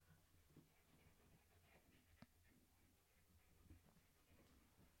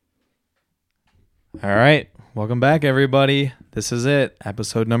All right. Welcome back, everybody. This is it,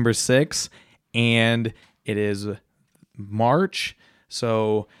 episode number 6, and it is March.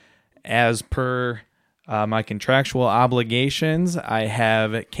 So as per my contractual obligations, I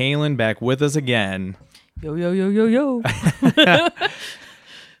have Kaylan back with us again. Yo, yo, yo, yo, yo.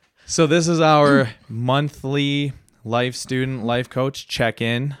 So this is our monthly life student, life coach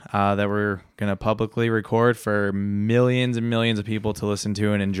check-in that we're going to publicly record for millions and millions of people to listen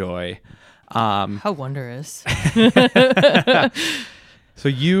to and enjoy. How wondrous. So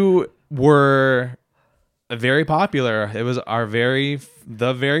you were very popular. It was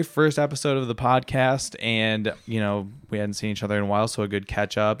the very first episode of the podcast, and we hadn't seen each other in a while, so a good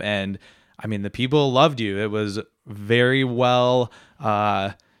catch up. And I mean, the people loved you. It was very well,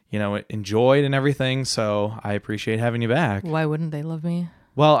 enjoyed and everything. So I appreciate having you back. Why wouldn't they love me?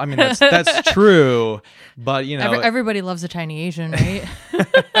 Well, I mean, that's true, but everybody loves a tiny Asian, right?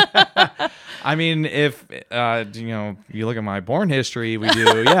 I mean, if you look at my born history, we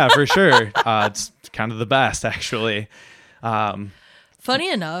do, yeah, for sure. It's kind of the best, actually. Funny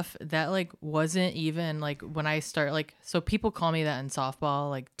enough, that wasn't even when I start so people call me that in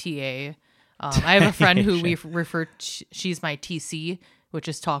softball, TA. I have a friend who we refer to, she's my TC, which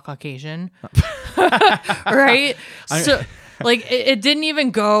is tall Caucasian, right? So it didn't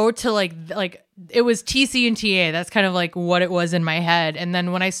even go to it was TC and TA. That's kind of what it was in my head. And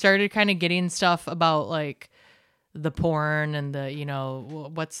then when I started kind of getting stuff about the porn and the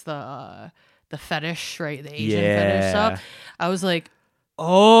what's the fetish, right? The Asian fetish stuff. I was like,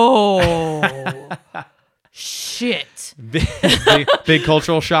 oh. Shit. Big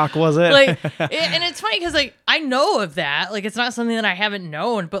cultural shock, was it? And it's funny because I know of that. It's not something that I haven't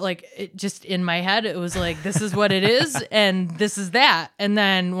known, but it just in my head it was this is what it is and this is that. And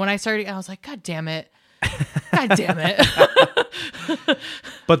then when I started, I was like, God damn it.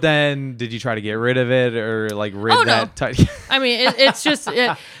 But then did you try to get rid of it or that? No. I mean, it's just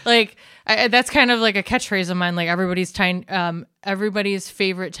that's kind of a catchphrase of mine. Everybody's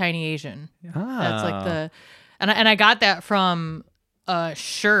favorite tiny Asian. That's and I got that from a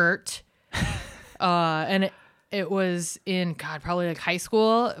shirt, and it was in probably high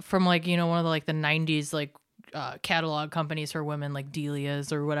school from one of the 90s catalog companies for women like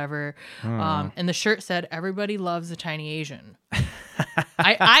Delia's or whatever. And the shirt said, "Everybody loves a tiny Asian."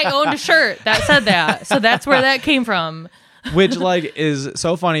 I owned a shirt that said that, so that's where that came from. Which is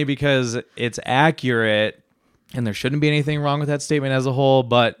so funny because it's accurate and there shouldn't be anything wrong with that statement as a whole,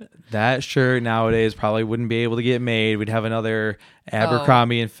 but that shirt nowadays probably wouldn't be able to get made. We'd have another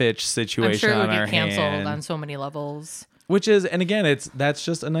Abercrombie and Fitch situation on our hands. I'm sure it would get canceled on so many levels. Which is, and again, that's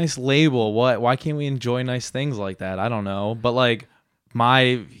just a nice label. Why can't we enjoy nice things like that? I don't know. But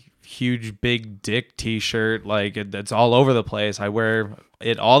my huge big dick t-shirt, it's all over the place. I wear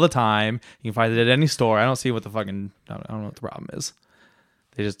it all the time. You can find it at any store. I don't see what the fucking, I don't know what the problem is.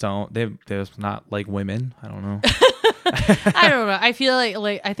 They just don't, they're just not like women. I don't know. I don't know. I feel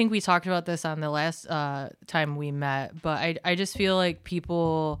I think we talked about this on the last time we met, but I just feel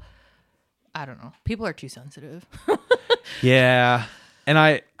people, I don't know, people are too sensitive. Yeah. And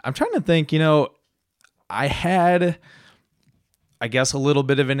I'm trying to think, I had, I guess, a little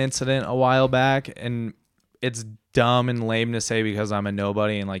bit of an incident a while back, and it's dumb and lame to say because I'm a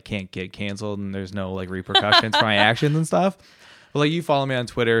nobody and can't get canceled and there's no repercussions for my actions and stuff. But you follow me on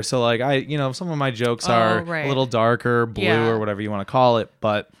Twitter, so I, some of my jokes are a little darker, blue or whatever you want to call it.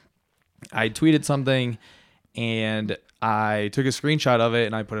 But I tweeted something and I took a screenshot of it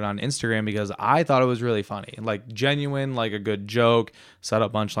and I put it on Instagram because I thought it was really funny, genuine, a good joke, set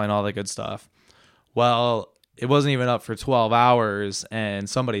up punchline, all that good stuff. Well, it wasn't even up for 12 hours and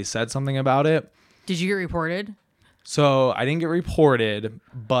somebody said something about it. Did you get reported? So I didn't get reported,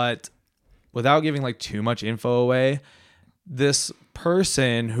 but without giving too much info away, this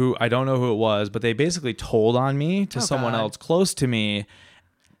person who I don't know who it was, but they basically told on me to someone else close to me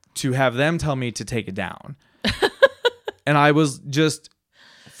to have them tell me to take it down. And I was just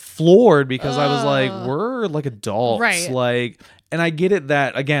floored because I was we're adults. Right. And I get it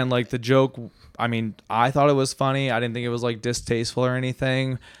that, again, the joke, I mean, I thought it was funny. I didn't think it was distasteful or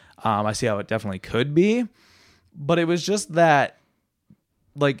anything. I see how it definitely could be. But it was just that,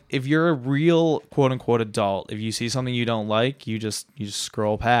 if you're a real quote unquote adult, if you see something you don't like, you just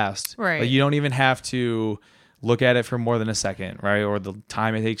scroll past. Right. You don't even have to look at it for more than a second, right? Or the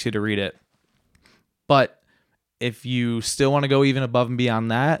time it takes you to read it. But if you still want to go even above and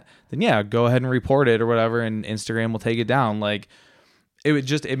beyond that, then yeah, go ahead and report it or whatever, and Instagram will take it down.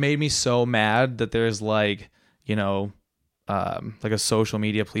 It made me so mad that there's like a social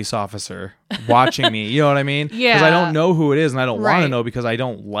media police officer watching me. You know what I mean? Yeah. Because I don't know who it is, and I don't want to Right. know because I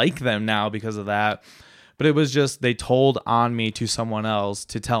don't like them now because of that. But it was just they told on me to someone else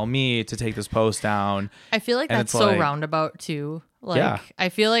to tell me to take this post down. I feel like And that's it's so like- roundabout too. Like, Yeah. I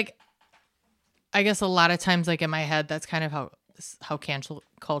feel like, I guess a lot of times, like in my head, that's kind of how cancel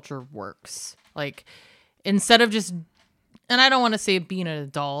culture works. Like, instead of just, and I don't want to say being an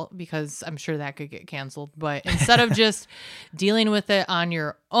adult because I'm sure that could get canceled, but instead of just dealing with it on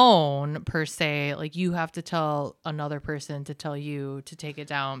your own per se, like you have to tell another person to tell you to take it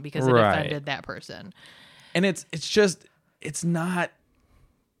down because it Right. offended that person. And it's not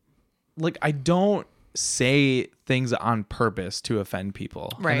like I don't say things on purpose to offend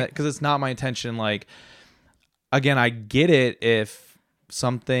people. Right. Because it's not my intention. Like, again, I get it if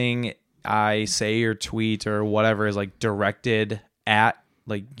something I say or tweet or whatever is like directed at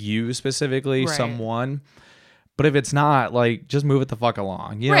like you specifically, Right. someone. But if it's not, like, just move it the fuck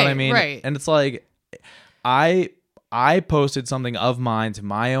along. You know what I Right, mean? right. And it's like I posted something of mine to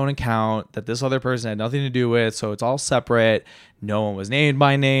my own account that this other person had nothing to do with, so it's all separate. No one was named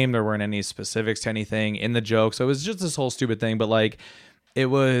by name. There weren't any specifics to anything in the joke. So it was just this whole stupid thing. But like, it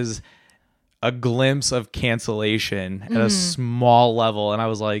was a glimpse of cancellation at a small level, and I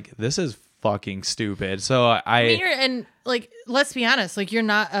was like, this is fucking stupid. So I mean, and like, let's be honest, like you're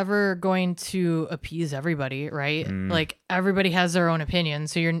not ever going to appease everybody, right? Like everybody has their own opinion,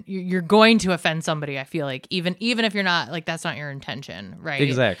 so you're going to offend somebody. I feel like even if you're not, like, that's not your intention, right?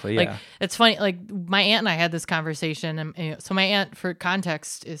 Exactly. Like, Yeah. it's funny. Like my aunt and I had this conversation, and so my aunt, for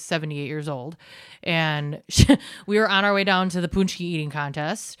context, is 78 years old, and we were on our way down to the punchi eating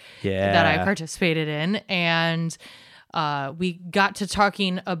contest that I participated in, and we got to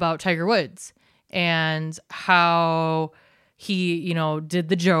talking about Tiger Woods and how he, you know, did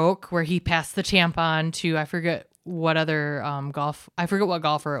the joke where he passed the tampon to, I forget what other I forget what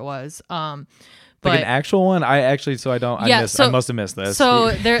golfer it was. But Like an actual one? I must have missed this.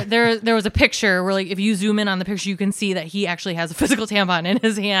 So there was a picture where, like, if you zoom in on the picture, you can see that he actually has a physical tampon in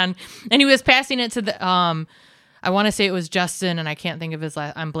his hand, and he was passing it to the I want to say it was Justin, and I can't think of his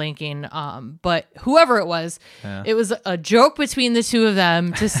last. I'm blanking. But whoever it was a joke between the two of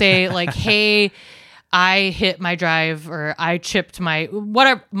them to say, like, hey, I hit my drive, or I chipped my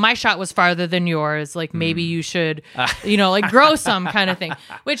whatever. My shot was farther than yours. Like, maybe you should, like, grow some kind of thing.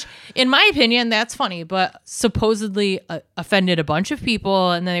 Which, in my opinion, that's funny, but supposedly offended a bunch of people,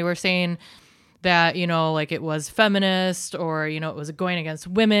 and then they were saying that, you know, like it was feminist, or, you know, it was going against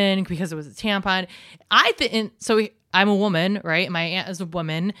women because it was a tampon. I'm a woman, right? My aunt is a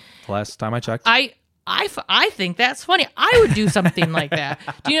woman. Last time I checked. I think that's funny. I would do something like that.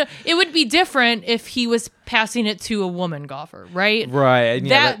 Do you know? It would be different if he was passing it to a woman golfer, right? Right.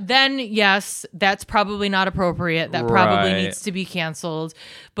 And Then yes, that's probably not appropriate. That probably Right. needs to be canceled.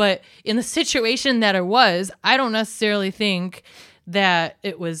 But in the situation that it was, I don't necessarily think that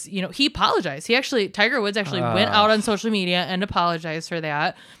it was, you know, he apologized. Tiger Woods actually went out on social media and apologized for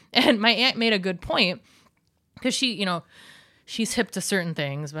that. And my aunt made a good point, because she, you know, she's hip to certain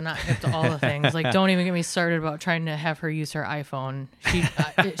things, but not hip to all the things. Like, don't even get me started about trying to have her use her iPhone.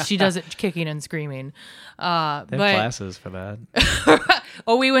 She does it kicking and screaming. they have classes for that.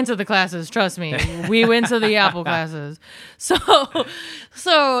 Oh, we went to the classes. Trust me, we went to the Apple classes.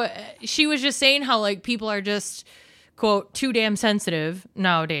 So she was just saying how, like, people are just, quote, too damn sensitive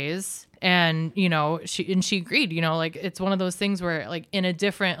nowadays. And, you know, she agreed, you know, like, it's one of those things where, like, in a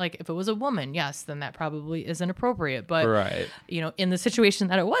different, like, if it was a woman, yes, then that probably isn't appropriate. But, Right. you know, in the situation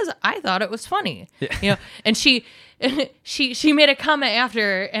that it was, I thought it was funny, you know, and she made a comment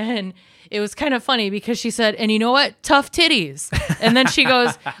after, and it was kind of funny because she said, and you know what? Tough titties. And then she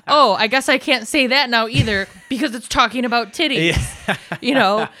goes, oh, I guess I can't say that now either because it's talking about titties, you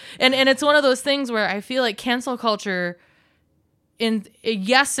know? And it's one of those things where I feel like cancel culture, in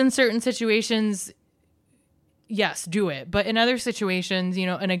certain situations, yes, do it. But in other situations, you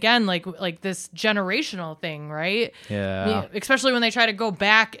know, and again, like this generational thing, right? Yeah. I mean, especially when they try to go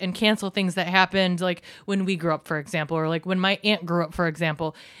back and cancel things that happened, like when we grew up, for example, or like when my aunt grew up, for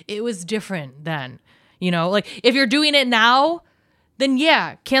example, it was different then. You know, like if you're doing it now, then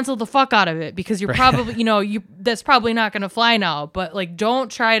yeah, cancel the fuck out of it, because you're probably, you know, that's probably not going to fly now. But like, don't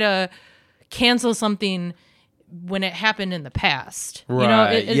try to cancel something when it happened in the past. Right. You know,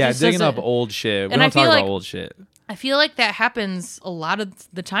 it yeah, just digging doesn't- up old shit. We And don't I feel talk about like- old shit. I feel like that happens a lot of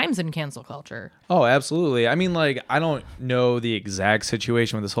the times in cancel culture. Oh, absolutely. I mean, like, I don't know the exact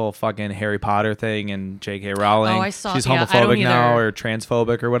situation with this whole fucking Harry Potter thing and J.K. Rowling. Oh, I saw- She's yeah, I don't homophobic now, either. or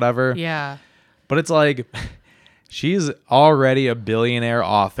transphobic or whatever. Yeah. But it's like, she's already a billionaire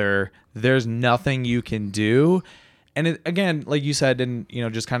author. There's nothing you can do. And it, again, like you said, and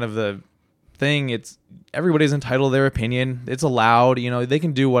just kind of the thing, it's everybody's entitled to their opinion. It's allowed, they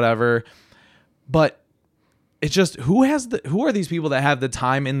can do whatever. But it's just who are these people that have the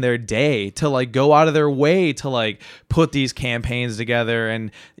time in their day to like go out of their way to like put these campaigns together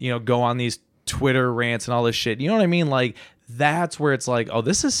and go on these Twitter rants and all this shit. You know what I mean? Like that's where it's like, oh,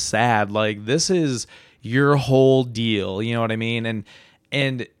 this is sad. Like this is your whole deal. You know what I mean?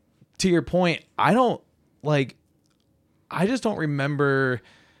 And to your point, I just don't remember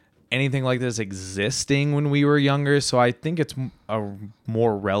anything like this existing when we were younger. So I think it's a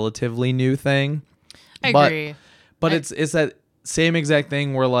more relatively new thing. I agree. But it's that same exact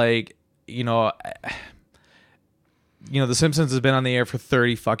thing where like, The Simpsons has been on the air for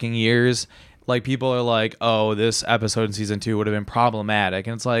 30 fucking years. Like people are like, oh, this episode in season 2 would have been problematic.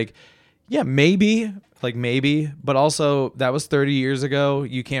 And it's like, yeah, maybe, but also that was 30 years ago.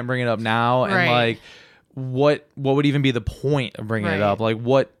 You can't bring it up now. And like, what would even be the point of bringing it up? Like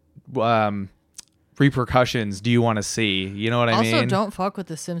what, repercussions do you want to see? You know what I mean? Also, don't fuck with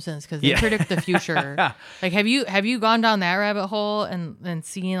the Simpsons because they predict the future. Like, have you gone down that rabbit hole and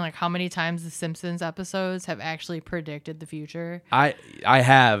seen like how many times the Simpsons episodes have actually predicted the future? I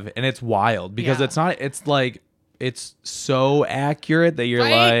have, and it's wild because it's like it's so accurate that you're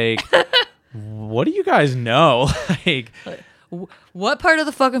like, what do you guys know? Like, what part of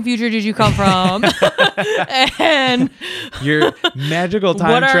the fucking future did you come from? And your magical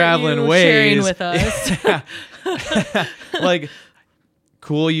time traveling ways sharing with us? Like,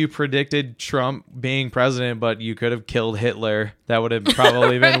 cool, you predicted Trump being president, but you could have killed Hitler. That would have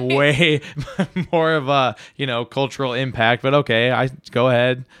probably been way more of a cultural impact. But okay, I go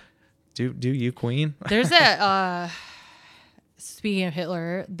ahead, do you, Queen? There's that. Speaking of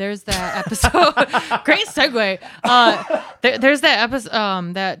Hitler, there's that episode. Great segue. There's that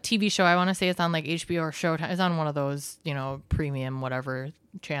episode, that TV show. I want to say it's on like HBO or Showtime. It's on one of those, premium whatever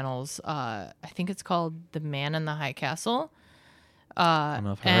channels. I think it's called The Man in the High Castle. I don't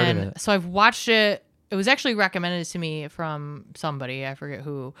know if I heard of it. So I've watched it. It was actually recommended to me from somebody. I forget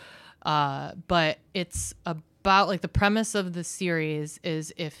who. But it's about like the premise of the series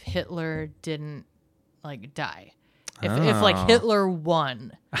is if Hitler didn't like die. If like Hitler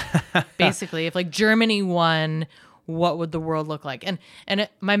won, basically, if like Germany won, what would the world look like? And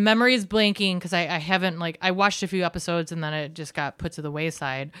my memory is blanking because I haven't I watched a few episodes and then it just got put to the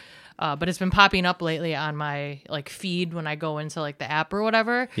wayside. But it's been popping up lately on my like feed when I go into like the app or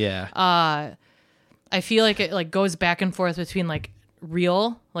whatever. Yeah. I feel like it like goes back and forth between like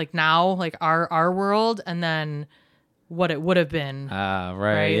real, like now, like our world, and then what it would have been.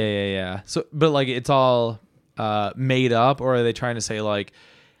 Right. Yeah. So, but like it's all made up, or are they trying to say like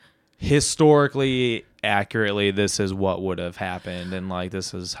historically accurately this is what would have happened and like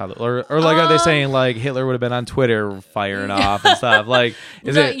this is how or like are they saying like Hitler would have been on Twitter firing off and stuff, like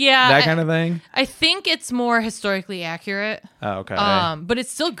is it that kind of thing? I think it's more historically accurate. Oh, okay. But it's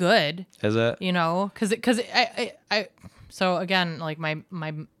still good. Is it? Because I so again, like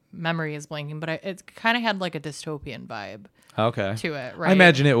my memory is blanking, but it kind of had like a dystopian vibe. Okay. To it, right? I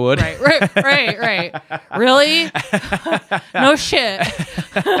imagine it would. Right. Really? No shit.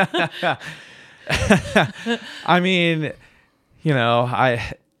 I mean,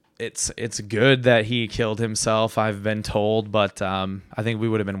 it's good that he killed himself, I've been told, but I think we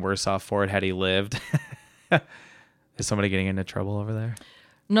would have been worse off for it had he lived. Is somebody getting into trouble over there?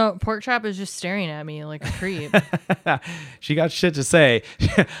 No, Pork Chop is just staring at me like a creep. She got shit to say. She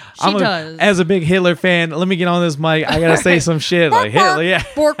does. As a big Hitler fan, let me get on this mic. I gotta say some shit like Hitler. Yeah.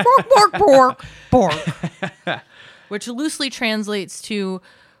 Pork. Which loosely translates to,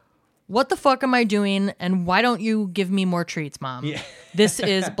 what the fuck am I doing? And why don't you give me more treats, Mom? Yeah. This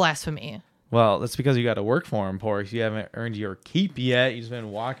is blasphemy. Well, that's because you got to work for him, Pork. You haven't earned your keep yet. You've just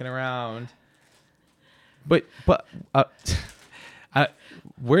been walking around. But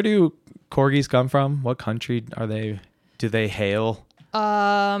where do corgis come from? What country are they? Do they hail?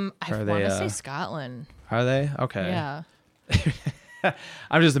 I want to say Scotland. Are they? Okay. Yeah.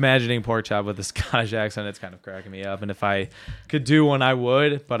 I'm just imagining Pork Chop with a Scottish accent. It's kind of cracking me up. And if I could do one, I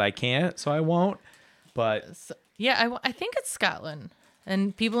would, but I can't, so I won't. But I think it's Scotland.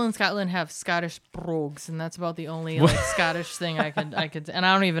 And people in Scotland have Scottish brogues, and that's about the only like Scottish thing I could. And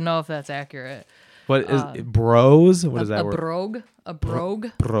I don't even know if that's accurate. What is bros? What is that word? A brogue.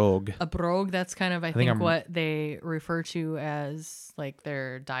 Brogue. A brogue. That's kind of I think what they refer to as like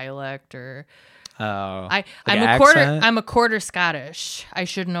their dialect or. I'm a quarter Scottish. I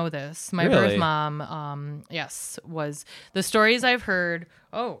should know this. My birth mom, was the stories I've heard.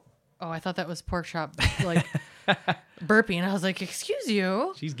 Oh, I thought that was Pork Chop like burping. I was like, excuse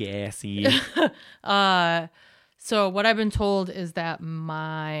you. She's gassy. So what I've been told is that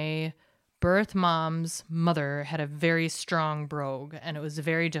my birth mom's mother had a very strong brogue, and it was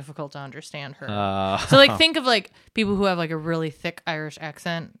very difficult to understand her. So like think of like people who have like a really thick Irish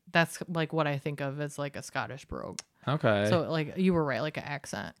accent. That's like what I think of as like a Scottish brogue. Okay. So like you were right, like an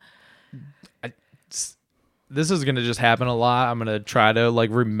accent. This is gonna just happen a lot. I'm gonna try to like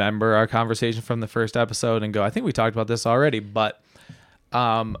remember our conversation from the first episode and go, I think we talked about this already, but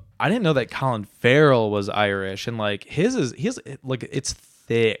I didn't know that Colin Farrell was Irish, and like his like it's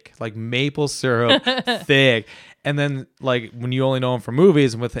thick, like maple syrup thick. And then like when you only know him from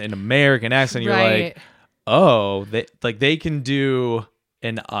movies and with an American accent, you're like, oh, they can do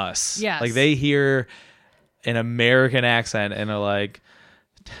an us. Yes. Like they hear an American accent and are like,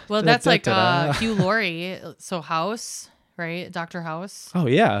 well, that's like Hugh Laurie. So House, right? Dr. House. oh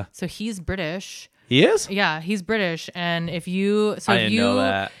yeah, So he's British. he is. Yeah, he's British. And I didn't know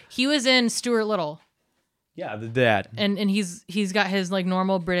that. He was in Stuart Little. Yeah, the dad. And he's got his like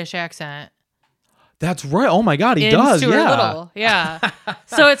normal British accent. That's right. Oh my God, he in does. Stuart Yeah. Little. Yeah.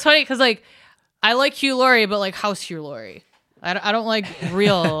 So it's funny because like I like Hugh Laurie, but like House Hugh Laurie. I don't like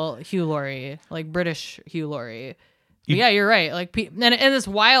real Hugh Laurie, like British Hugh Laurie. But yeah, you're right. Like, and it's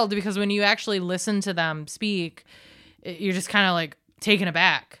wild because when you actually listen to them speak, you're just kind of like taken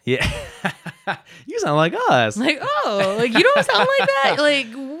aback. Yeah. You sound like us. Like, oh, like you don't sound like that. Like,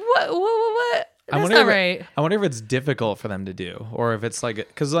 what? That's not right. I wonder if it's difficult for them to do, or if it's like,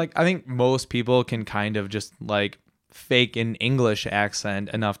 because like I think most people can kind of just like fake an English accent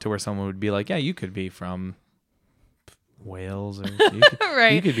enough to where someone would be like, yeah, you could be from Wales, or you could,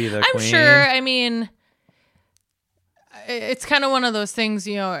 right. You could be the I'm queen. sure. I mean, it's kind of one of those things,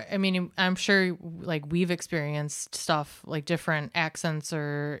 you know. I mean, I'm sure like we've experienced stuff like different accents,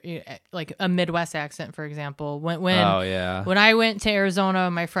 or like a Midwest accent, for example. When oh yeah, when I went to Arizona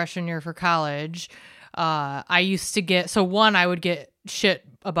my freshman year for college, I used to get I would get shit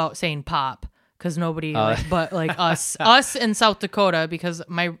about saying pop. Because nobody, but like us in South Dakota, because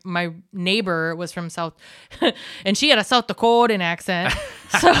my neighbor was from South, and she had a South Dakotan accent,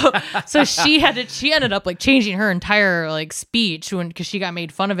 so she ended up like changing her entire like speech because she got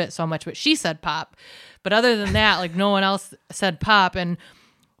made fun of it so much. But she said pop, but other than that, like no one else said pop. And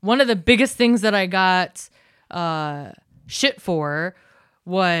one of the biggest things that I got shit for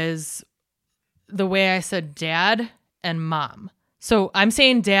was the way I said dad and mom. So I'm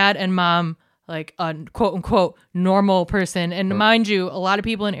saying dad and mom like a quote unquote normal person. And mind you, a lot of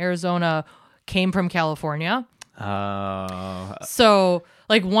people in Arizona came from California. Oh. So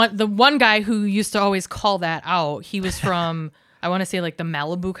like the one guy who used to always call that out, he was from I want to say like the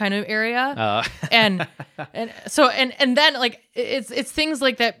Malibu kind of area. And so then like it's things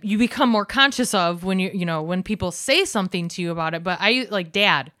like that you become more conscious of when you know when people say something to you about it. But I like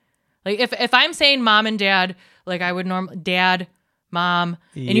dad. Like if I'm saying mom and dad, like I would normally dad, mom,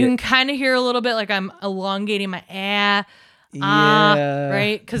 and you can kind of hear a little bit like I'm elongating my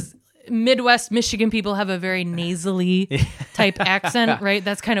right? Because Midwest Michigan people have a very nasally type accent, right?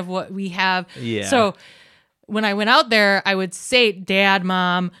 That's kind of what we have. Yeah. So when I went out there, I would say dad,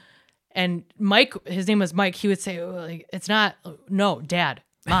 mom, and Mike, his name was Mike, he would say, oh, like, it's not, no, dad,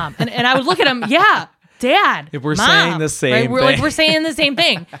 mom. And I would look at him, yeah, dad, if we're mom, saying the same right? thing. We're saying the same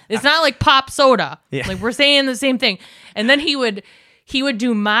thing. It's not like pop soda. Yeah. Like we're saying the same thing. And then he would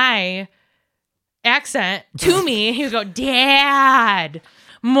do my accent to me. He would go, dad,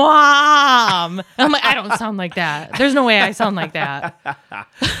 mom. And I'm like, I don't sound like that. There's no way I sound like that.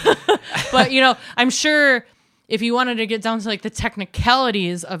 But, you know, I'm sure if you wanted to get down to like the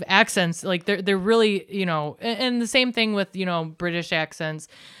technicalities of accents, like they're really, you know, and the same thing with, you know, British accents,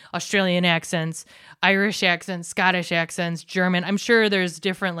 Australian accents, Irish accents, Scottish accents, German. I'm sure there's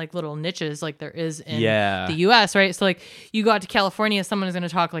different like little niches like there is in the US, right? So like you go out to California, someone is going to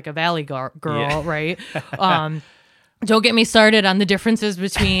talk like a Valley girl, right? Don't get me started on the differences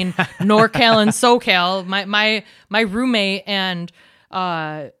between NorCal and SoCal. My roommate and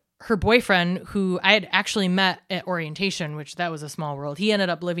her boyfriend, who I had actually met at orientation, which that was a small world. He ended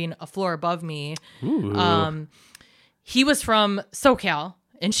up living a floor above me. He was from SoCal.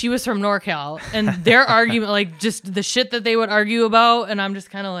 And she was from NorCal, and their argument, like just the shit that they would argue about. And I'm just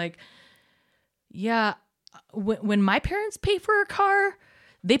kind of like, yeah, when my parents pay for a car,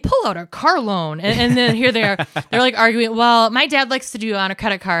 they pull out a car loan. And then here they are, they're like arguing, well, my dad likes to do it on a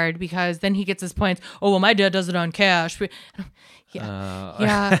credit card because then he gets his points. Oh, well, my dad does it on cash.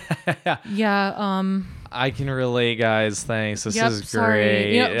 Yeah. I can relate, guys. Thanks. This is sorry.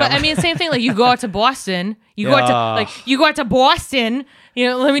 great. You know, but I mean, same thing. Like you go out to Boston, you go out to Boston. You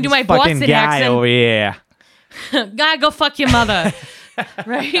know, let me do my fucking Boston guy accent. over here. God, go fuck your mother.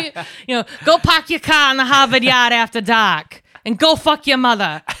 right? Go park your car in the Harvard yard after dark and go fuck your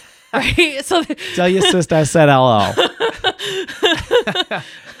mother. Right? So tell your sister I said hello.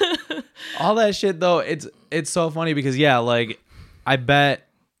 All that shit though, it's so funny because like I bet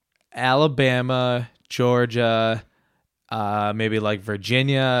Alabama, Georgia, maybe like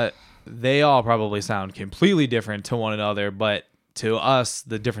Virginia, they all probably sound completely different to one another, but to us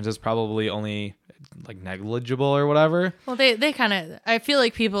the difference is probably only like negligible or whatever. Well, they kind of, I feel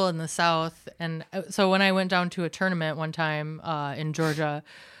like people in the South, and so when I went down to a tournament one time in Georgia,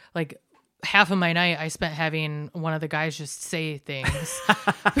 like half of my night I spent having one of the guys just say things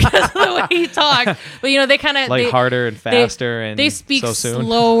because of the way he talked. But they kind of like harder and faster, and they speak so soon.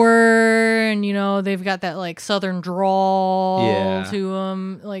 slower, and they've got that like Southern drawl to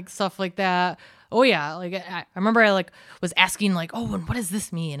them, like stuff like that. Oh yeah, like I remember I like was asking like, oh, and what does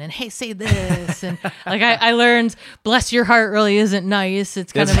this mean? And hey, say this, and like I learned, bless your heart really isn't nice.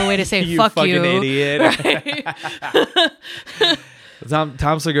 It's kind of a way to say you fuck fucking you, idiot. Right?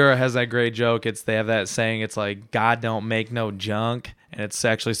 Tom Segura has that great joke. They have that saying. It's like God don't make no junk, and it's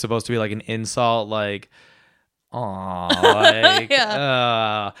actually supposed to be like an insult, like, aw, like,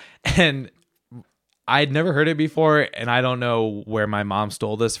 and I'd never heard it before, and I don't know where my mom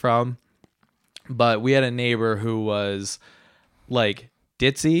stole this from. But we had a neighbor who was like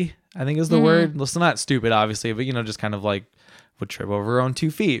ditzy, I think is the word. Well, still not stupid, obviously, but just kind of like would trip over her own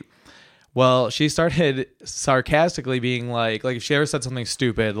 2 feet. Well, she started sarcastically being like if she ever said something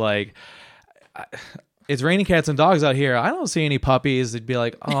stupid, like, it's raining cats and dogs out here. I don't see any puppies. It'd be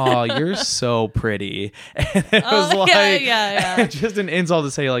like, oh, you're so pretty. And it was like, just an insult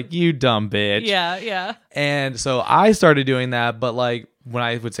to say like, you dumb bitch. Yeah. And so I started doing that, but like, when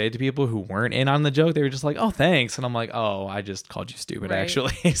I would say it to people who weren't in on the joke, they were just like, oh, thanks. And I'm like, oh, I just called you stupid, right.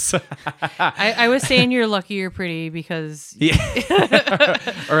 Actually. So I was saying you're lucky you're pretty because... Yeah.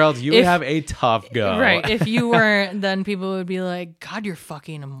 Or else you would have a tough go. Right. If you weren't, then people would be like, God, you're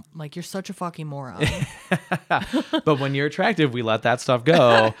fucking... Like, you're such a fucking moron. But when you're attractive, we let that stuff go.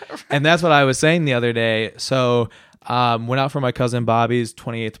 Right. And that's what I was saying the other day. So went out for my cousin Bobby's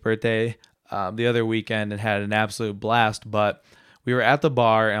 28th birthday the other weekend and had an absolute blast. But... we were at the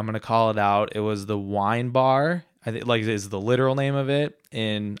bar, and I'm going to call it out. It was the Wine Bar. I think like is the literal name of it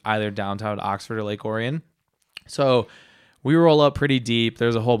in either downtown Oxford or Lake Orion. So we roll up pretty deep.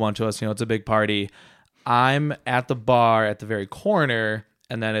 There's a whole bunch of us. It's a big party. I'm at the bar at the very corner,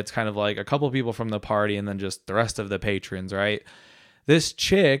 and then it's kind of like a couple of people from the party and then just the rest of the patrons, right? This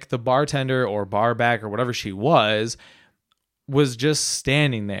chick, the bartender or bar back or whatever she was just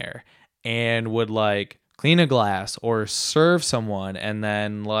standing there and would like clean a glass or serve someone and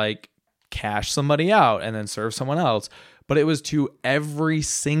then like cash somebody out and then serve someone else. But it was to every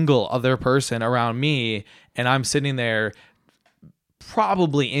single other person around me. And I'm sitting there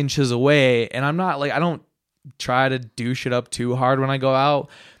probably inches away. And I'm not like, I don't try to do shit up too hard when I go out.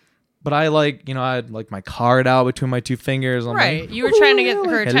 But I like, I had like my card out between my 2 fingers. I'm right. Like, you were trying to get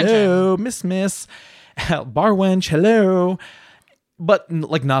her attention. Hello, miss, bar wench, hello. But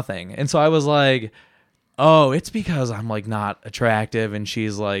like nothing. And so I was like, oh, it's because I'm like not attractive, and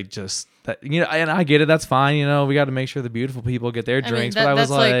she's like just that, and I get it. That's fine. We got to make sure the beautiful people get their drinks. But I was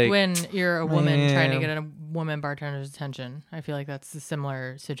that's like when you're a woman trying to get a woman bartender's attention. I feel like that's a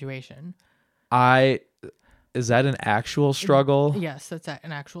similar situation. Is that an actual struggle? Yes, that's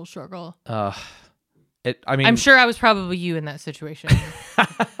an actual struggle. I'm sure I was probably you in that situation.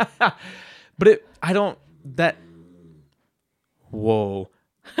 But whoa.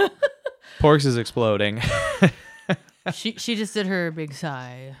 Porks is exploding. She just did her big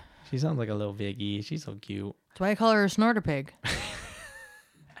sigh. She sounds like a little piggy. She's so cute. That's why I call her a snorter pig.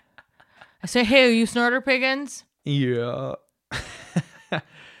 I say, hey, are you snorter piggins? Yeah.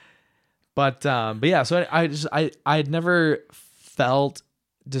 But yeah, so I had never felt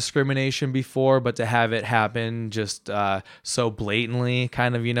discrimination before, but to have it happen just so blatantly,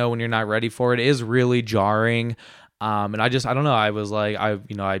 kind of, when you're not ready for it is really jarring. And I don't know. I was like, I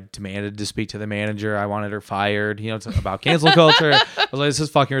demanded to speak to the manager. I wanted her fired. It's about cancel culture. I was like, this is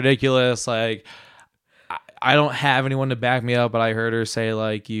fucking ridiculous. Like, I don't have anyone to back me up, but I heard her say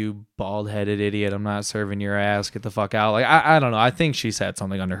like, you bald headed idiot. I'm not serving your ass. Get the fuck out. Like, I don't know. I think she said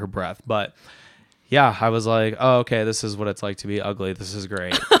something under her breath, but yeah, I was like, oh, okay, this is what it's like to be ugly. This is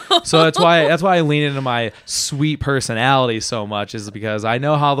great. So that's why I lean into my sweet personality so much, is because I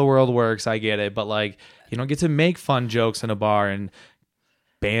know how the world works. I get it. But like, you don't get to make fun jokes in a bar and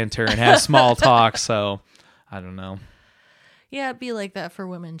banter and have small talk. So I don't know. Yeah, it'd be like that for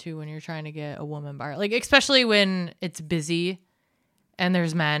women too when you're trying to get a woman bar. Like, especially when it's busy and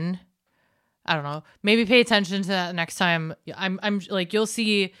there's men. I don't know, maybe pay attention to that next time. I'm like, you'll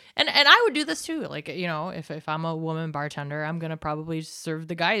see. And I would do this too. Like, you know, if I'm a woman bartender, I'm going to probably serve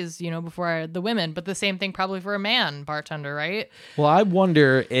the guys, you know, before the women, but the same thing probably for a man bartender, right? Well, I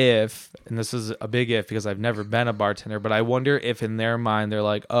wonder if, and this is a big if because I've never been a bartender, but I wonder if in their mind, they're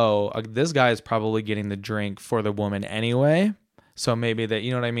like, oh, this guy is probably getting the drink for the woman anyway. So maybe that,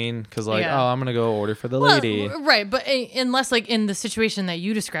 you know what I mean? Because like, oh, I'm going to go order for the lady. Right. But unless like in the situation that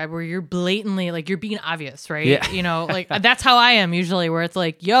you describe where you're blatantly like you're being obvious, right? Yeah. You know, like that's how I am usually where it's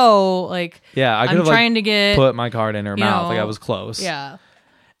like, yo, like, yeah, I could I'm trying to get put my card in her mouth. Like I was close. Yeah.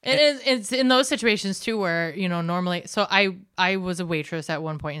 It's in those situations too where, you know, normally, so I was a waitress at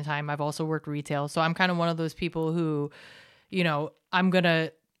one point in time. I've also worked retail. So I'm kind of one of those people who, you know, I'm going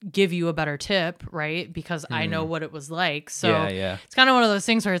to give you a better tip, right? Because I know what it was like. So it's kind of one of those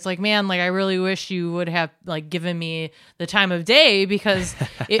things where it's like, man, like I really wish you would have like given me the time of day because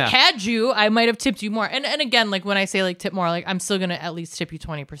it had you, I might have tipped you more. And again, like when I say like tip more, like I'm still going to at least tip you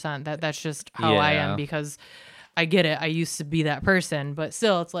 20%. That's just how I am because I get it. I used to be that person, but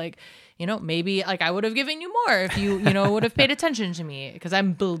still it's like, you know, maybe like I would have given you more if you know, would have paid attention to me because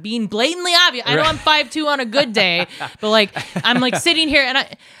I'm being blatantly obvious. I know I'm 5'2" on a good day, but like I'm like sitting here and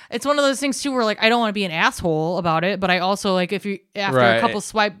it's one of those things too where like I don't want to be an asshole about it, but I also like if you after a couple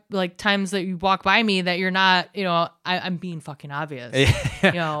swipe like times that you walk by me that you're not, you know, I'm being fucking obvious.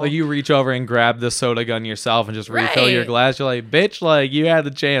 You know? Like you reach over and grab the soda gun yourself and just refill your glass. You're like, bitch, like you had the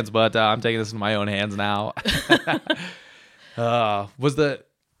chance, but I'm taking this in my own hands now.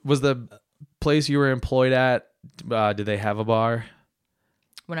 Was the place you were employed at, did they have a bar?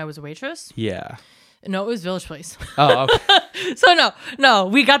 When I was a waitress? Yeah. No, it was Village Place. Oh, okay. So no,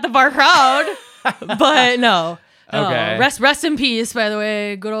 we got the bar crowd, but no. Okay. Rest in peace, by the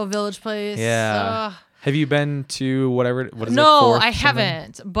way. Good old Village Place. Yeah. Have you been to what is it? No, I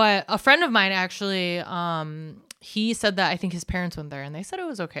haven't. But a friend of mine actually, he said that I think his parents went there and they said it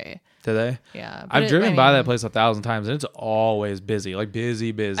was okay. Did they? Yeah. I've driven by that place 1,000 times and it's always busy, like busy.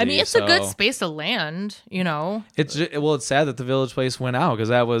 I mean, it's a good space to land, you know? It's sad that the Village Place went out because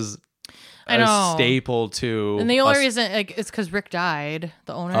that was a staple to. And the only reason, like, it's because Rick died,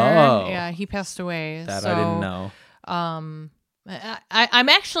 the owner. Oh. Yeah, he passed away. That I didn't know. I'm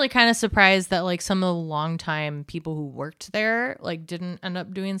actually kind of surprised that like some of the longtime people who worked there like didn't end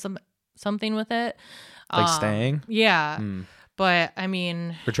up doing something with it. Like staying? Yeah. But I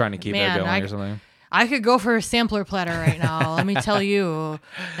mean, we're trying to keep it going or something. I could go for a sampler platter right now. Let me tell you.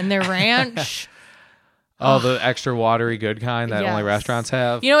 And their ranch. Oh, the extra watery good kind that only restaurants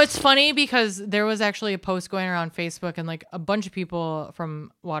have. You know, it's funny because there was actually a post going around Facebook and like a bunch of people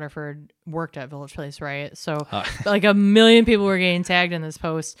from Waterford worked at Village Place, right? So like a million people were getting tagged in this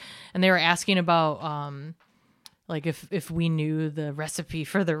post and they were asking about like if we knew the recipe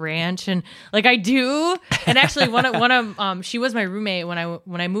for the ranch, and like I do. And actually one of she was my roommate when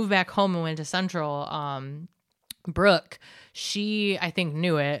I moved back home and went to Central. Brooke, she I think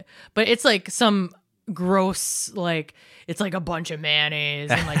knew it, but it's like some gross, like it's like a bunch of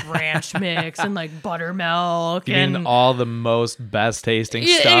mayonnaise and like ranch mix and like buttermilk and all the most best tasting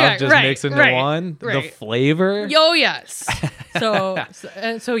stuff just mixed into one. The flavor. Oh yes. So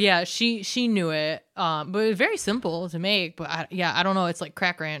yeah, she knew it. But it was very simple to make. But I don't know. It's like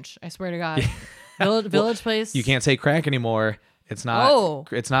crack ranch. I swear to God. Village Place. You can't say crack anymore. It's not. Oh.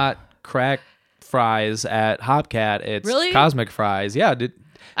 It's not crack fries at Hopcat. It's really? Cosmic fries. Yeah. Did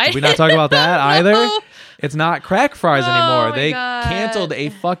we not talk about that either? It's not crack fries anymore. They canceled a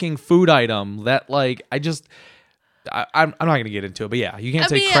fucking food item that like I'm not gonna get into it, but yeah, you can't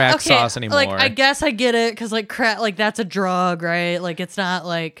say crack sauce anymore. Like I guess I get it because like crack, like that's a drug, right? Like it's not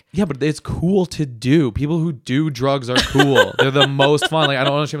like but it's cool to do. People who do drugs are cool. They're the most fun. Like I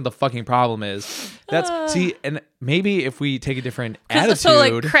don't understand what the fucking problem is. See, and maybe if we take a different attitude. So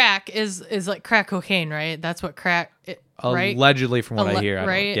like crack is like crack cocaine, right? That's what crack. Right? Allegedly, from what I hear,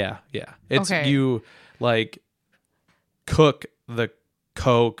 right? Yeah. It's you like cook the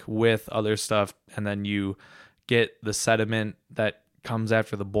coke with other stuff, and then you get the sediment that comes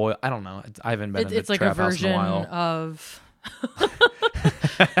after the boil. I don't know. I haven't been in the trap house in a while. Of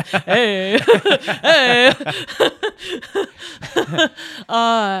hey.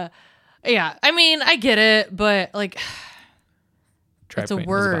 Yeah. I mean, I get it, but like. Trap it's a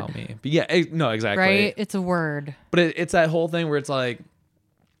word about me. But yeah, no, exactly. Right? It's a word. But it's that whole thing where it's like,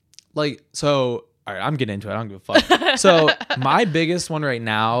 so, all right, I'm getting into it. I don't give a fuck. So my biggest one right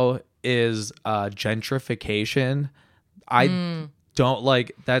now is gentrification. I don't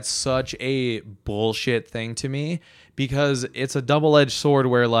like, that's such a bullshit thing to me because it's a double-edged sword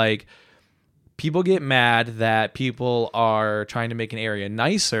where like people get mad that people are trying to make an area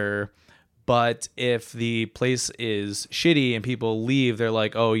nicer, But if the place is shitty and people leave, they're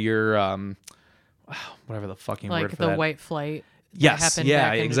like, "Oh, you're whatever the fucking like word for the that." white flight. Yes. Happened Yeah.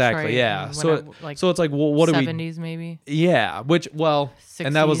 back in Exactly. Detroit Yeah. in So so it's like, well, what do we? 70s maybe. Yeah. Which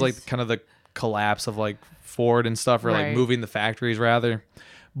and that was 60s. like kind of the collapse of like Ford and stuff, or like Right. moving the factories rather.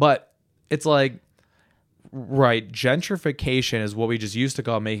 But it's like, right, gentrification is what we just used to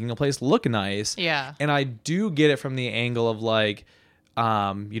call making a place look nice. Yeah. And I do get it from the angle of like,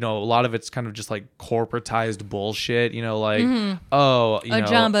 a lot of it's kind of just like corporatized bullshit, like, oh, A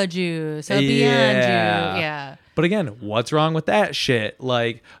Jamba Juice, a Beyond Juice. Yeah. But again, what's wrong with that shit?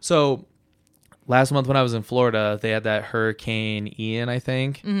 Like, so last month when I was in Florida, they had that Hurricane Ian, I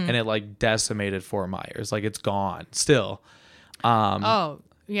think, and it like decimated Fort Myers. Like, it's gone still. Oh,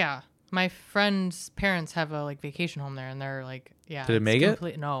 yeah. My friend's parents have a like vacation home there, and they're like, yeah. Did it make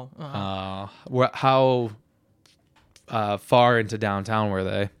it? No. How far into downtown were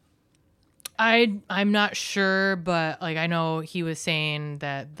they? I'm not sure, but like I know he was saying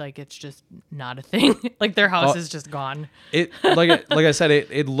that like it's just not a thing. Like their house is just gone. It like I said,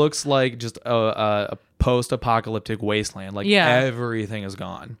 it looks like just a post-apocalyptic wasteland. Like everything is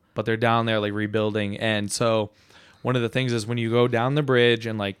gone, but they're down there like rebuilding. And so one of the things is when you go down the bridge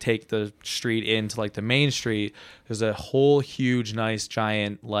and like take the street into like the main street, there's a whole huge, nice,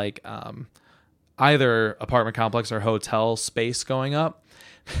 giant like either apartment complex or hotel space going up.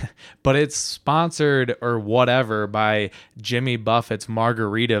 But it's sponsored or whatever by Jimmy Buffett's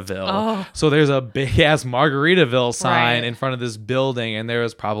Margaritaville. Oh. So there's a big ass Margaritaville sign Right. in front of this building, and there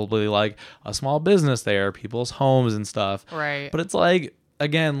was probably like a small business there, people's homes and stuff. Right. But it's like,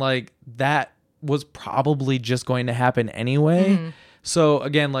 again, like that was probably just going to happen anyway. So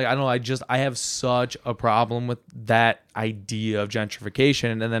again, like I don't know, I have such a problem with that idea of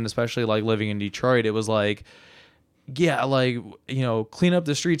gentrification, and then especially like living in Detroit, it was like, yeah, like, clean up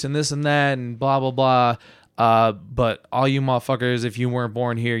the streets and this and that and blah, blah, blah. But all you motherfuckers, if you weren't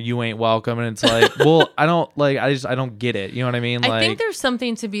born here, you ain't welcome. And it's like, well, I don't get it. You know what I mean? I Like, think there's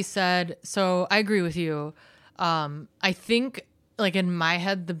something to be said. So I agree with you. I think like in my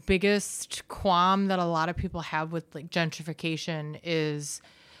head, the biggest qualm that a lot of people have with like gentrification is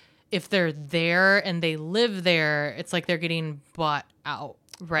if they're there and they live there, it's like they're getting bought out.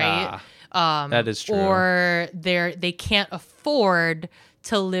 Right. That is true. Or they can't afford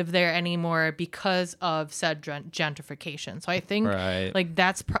to live there anymore because of said gentrification. So I think like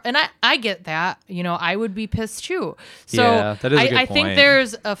that's and I get that, I would be pissed too. So yeah, that is a good I point. think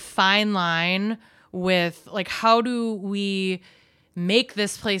there's a fine line with like, how do we make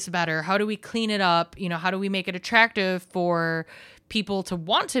this place better? How do we clean it up? How do we make it attractive for people to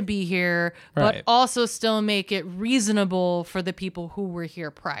want to be here, but also still make it reasonable for the people who were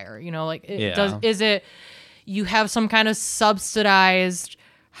here prior? Is it you have some kind of subsidized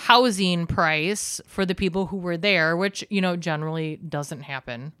housing price for the people who were there, which generally doesn't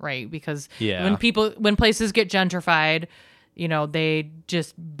happen, right? Because when places get gentrified, they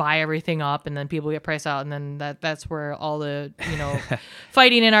just buy everything up, and then people get priced out, and then that's where all the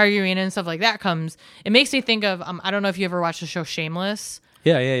fighting and arguing and stuff like that comes. It makes me think of I don't know if you ever watched the show Shameless.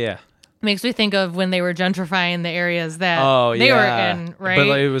 Yeah. It makes me think of when they were gentrifying the areas that they were in, right? But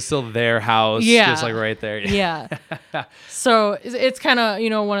like, it was still their house, just like right there. Yeah. So it's kind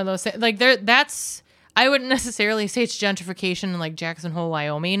of one of those like that's. I wouldn't necessarily say it's gentrification in like Jackson Hole,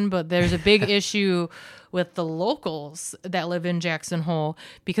 Wyoming, but there's a big issue with the locals that live in Jackson Hole,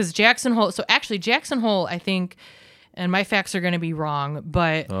 because Jackson Hole, I think, and my facts are going to be wrong,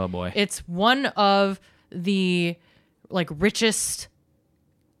 but oh boy, it's one of the like richest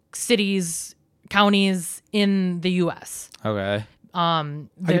cities, counties in the U.S. Okay.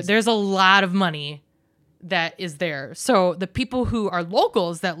 There's a lot of money that is there. So the people who are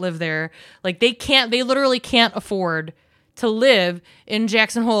locals that live there, like they literally can't afford to live in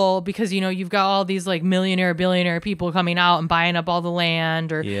Jackson Hole because, you've got all these like millionaire, billionaire people coming out and buying up all the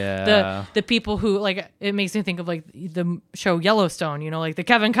land, or the people who like, it makes me think of like the show Yellowstone, like the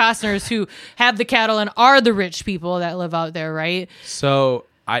Kevin Costners who have the cattle and are the rich people that live out there. Right. So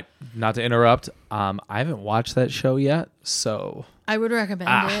not to interrupt, I haven't watched that show yet, so I would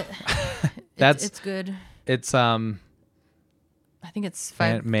recommend it. It's good. It's I think it's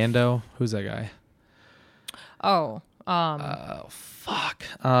Mando. Who's that guy? Oh, fuck.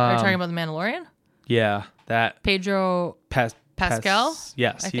 are you talking about the Mandalorian? Yeah, that Pedro Pascal.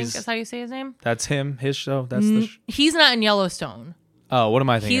 Yes, I think that's how you say his name. That's him. His show. That's he's not in Yellowstone. Oh, what am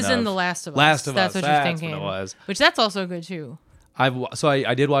I thinking? He's of? in The Last of Us. Last of Us. Us. That's what you're thinking. What it was. Which that's also good too. I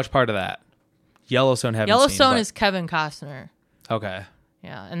did watch part of that. Yellowstone Yellowstone is Kevin Costner. Okay.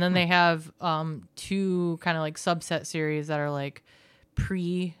 Yeah, and then they have two kind of like subset series that are like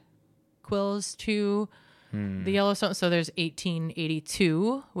prequels prequels to the Yellowstone. So there's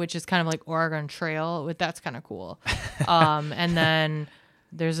 1882, which is kind of like Oregon Trail. That's kind of cool. And then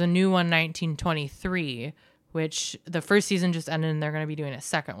there's a new one, 1923, which the first season just ended and they're going to be doing a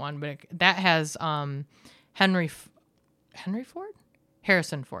second one. But that has Henry Ford?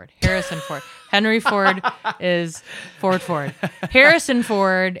 Harrison Ford. Henry Ford is Ford. Harrison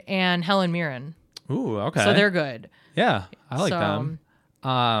Ford and Helen Mirren. Ooh, okay. So they're good. Yeah, I like them.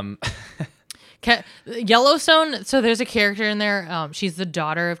 Yellowstone, so there's a character in there. She's the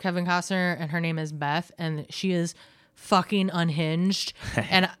daughter of Kevin Costner, and her name is Beth, and she is fucking unhinged.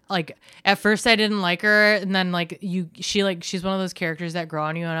 And like at first I didn't like her, and then she's one of those characters that grow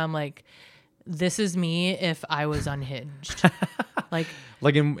on you, and I'm like, this is me if I was unhinged. like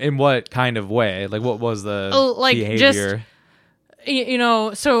in what kind of way? Like what was the behavior?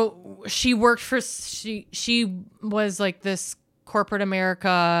 Just, so she worked for she was like this corporate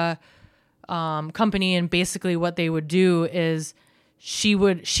America company, and basically what they would do is she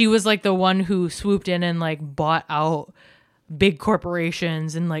was like the one who swooped in and like bought out big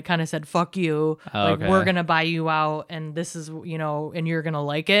corporations and like kind of said, fuck you, we're gonna buy you out, and this is and you're gonna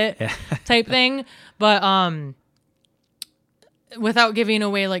like it type thing. But without giving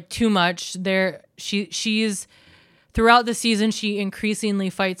away like too much, she's throughout the season she increasingly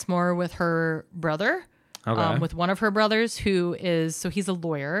fights more with her brother. With one of her brothers he's a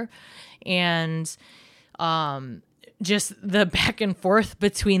lawyer, and just the back and forth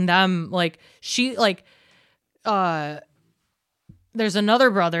between them, like there's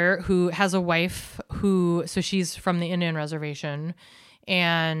another brother who has a wife so she's from the Indian reservation,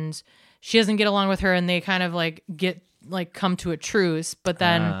 and she doesn't get along with her, and they kind of like come to a truce. But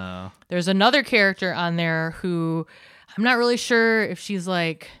then there's another character on there who I'm not really sure if she's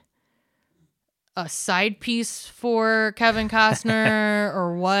like a side piece for Kevin Costner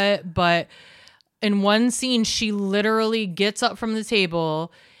or what, but in one scene she literally gets up from the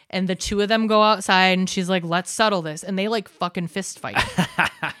table and the two of them go outside and she's like, let's settle this, and they like fucking fist fight.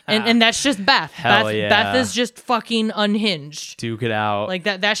 and that's just Beth. Beth is just fucking unhinged. Duke it out. Like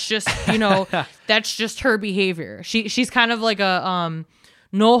that's just that's just her behavior. She's kind of like a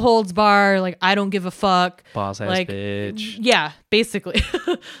no holds bar, like I don't give a fuck. Boss ass like, bitch. Yeah, basically.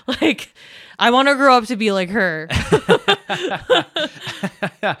 Like I want to grow up to be like her.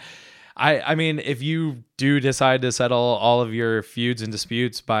 I mean, if you do decide to settle all of your feuds and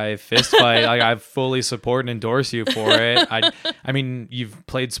disputes by fist fight, like I fully support and endorse you for it. I mean, you've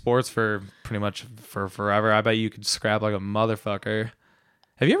played sports for pretty much for forever. I bet you could scrap like a motherfucker.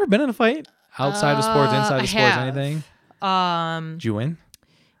 Have you ever been in a fight outside of sports, inside of sports, anything? Did you win?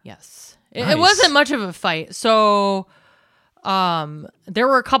 Yes. Nice. It wasn't much of a fight. So, there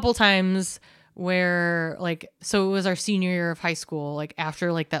were a couple times where so it was our senior year of high school, like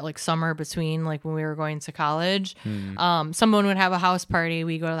after like that like summer between like when we were going to college. Someone would have a house party,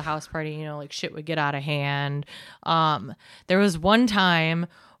 we go to the house party, like shit would get out of hand. There was one time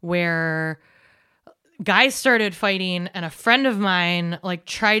where guys started fighting, and a friend of mine like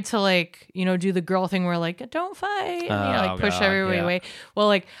tried to do the girl thing where like don't fight and push everybody away. Well,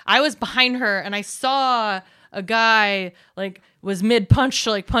 like I was behind her and I saw a guy like was mid punch to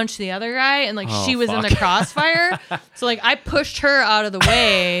like punch the other guy, and like she was in the crossfire. So like I pushed her out of the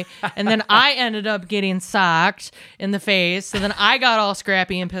way, and then I ended up getting socked in the face. So then I got all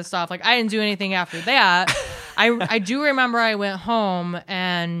scrappy and pissed off. Like I didn't do anything after that. I do remember I went home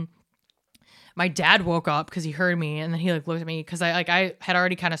and my dad woke up because he heard me, and then he like looked at me because I had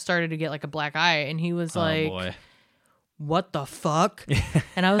already kind of started to get like a black eye, and he was like, boy. What the fuck?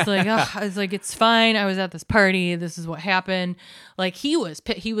 And I was like, it's fine. I was at this party. This is what happened. Like he was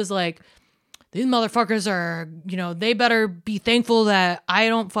like, these motherfuckers are, they better be thankful that I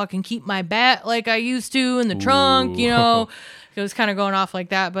don't fucking keep my bat like I used to in the trunk, It was kind of going off like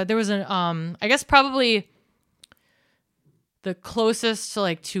that. But there was I guess probably the closest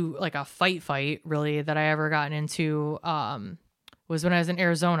to a fight really that I ever gotten into was when I was in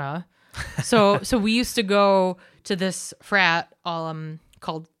Arizona. So we used to go to this frat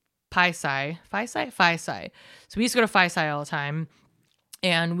called Phi Psi. So we used to go to Phi Psi all the time,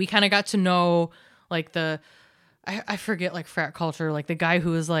 and we kind of got to know like I forget like frat culture, like the guy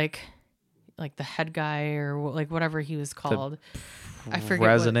who was like the head guy or like whatever he was called. I forget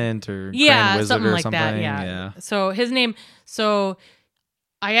President or Grand Wizard something or like something. that. Yeah. So his name. So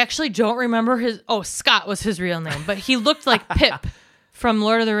I actually don't remember his. Oh, Scott was his real name, but he looked like Pip from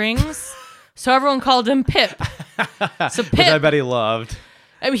Lord of the Rings. So everyone called him Pip. So Pip, which I bet he loved.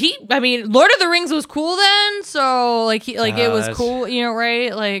 I mean, Lord of the Rings was cool then. So it was cool,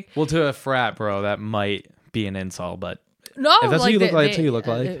 right? Like, well, to a frat bro, that might be an insult, but No, if that's like who you look like, they, that's who you look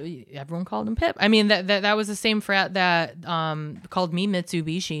like. Everyone called him Pip. I mean, that was the same frat that called me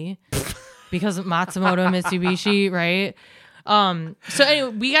Mitsubishi because of Matsumoto Mitsubishi, right? So anyway,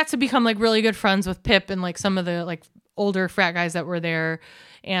 we got to become like really good friends with Pip and like some of the like older frat guys that were there.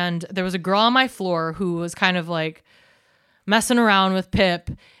 And there was a girl on my floor who was kind of like messing around with Pip,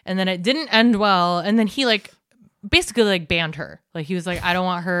 and then it didn't end well. And then he like basically like banned her. Like he was like, I don't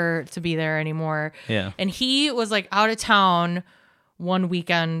want her to be there anymore. Yeah. And he was like out of town one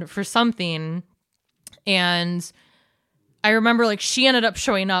weekend for something. And I remember like she ended up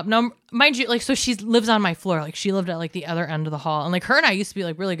showing up. Now, mind you, like, so she lives on my floor. Like she lived at like the other end of the hall. And like her and I used to be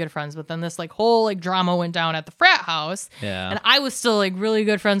like really good friends. But then this like whole like drama went down at the frat house. Yeah. And I was still like really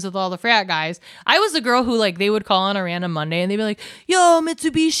good friends with all the frat guys. I was the girl who like they would call on a random Monday and they'd be like, yo,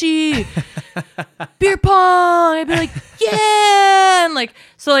 Mitsubishi, beer pong. I'd be like, yeah. And like,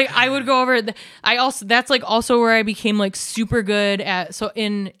 so like I would go over. That's like also where I became like super good at. So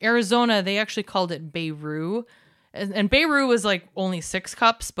in Arizona, they actually called it Beirut. And Beirut was like only 6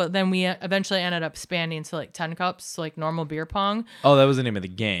 cups, but then we eventually ended up expanding to like 10 cups, so like normal beer pong. Oh, that was the name of the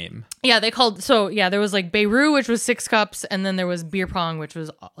game. Yeah, there was like Beirut, which was 6 cups, and then there was beer pong, which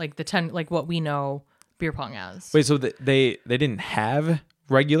was like the 10, like what we know beer pong as. Wait, so they didn't have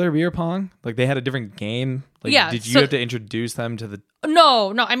regular beer pong? Like they had a different game? Like, yeah. Did you have to introduce them to the?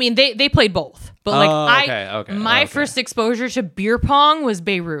 No. I mean, they played both, but like my first exposure to beer pong was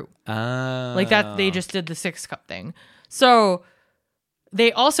Beirut. Like that, they just did the 6 cup thing. So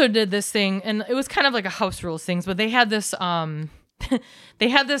they also did this thing, and it was kind of like a house rules things, but they had this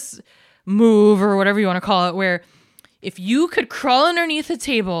move or whatever you want to call it, where if you could crawl underneath a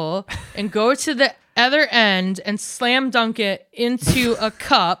table and go to the other end and slam dunk it into a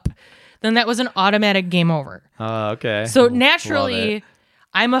cup, then that was an automatic game over. Okay. So naturally,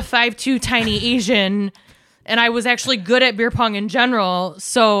 I'm a 5'2" tiny Asian, and I was actually good at beer pong in general.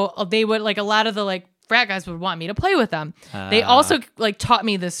 So they would like a lot of the like frat guys would want me to play with them. They also like taught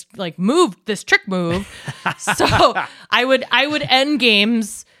me this like move, this trick move. So I would end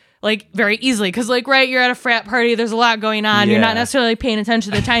games like very easily because like you're at a frat party, there's a lot going on. Yeah. You're not necessarily paying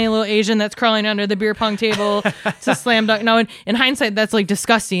attention to the tiny little Asian that's crawling under the beer pong table to slam dunk. No, in hindsight, that's like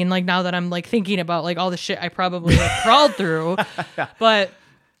disgusting. Like now that I'm like thinking about like all the shit I probably like crawled through, but.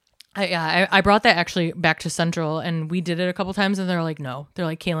 I brought that actually back to Central, and we did it a couple times, and they're like, no. They're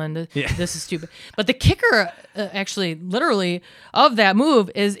like, Kaylan, this is stupid. But the kicker, actually, literally, of that move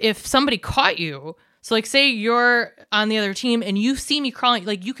is if somebody caught you. So, like, say you're on the other team, and you see me crawling,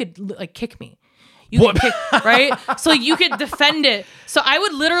 like, you could, like, kick me. You could kick, right? So you could defend it. So I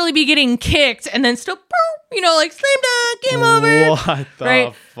would literally be getting kicked, and then still, like, slam dunk, game over. What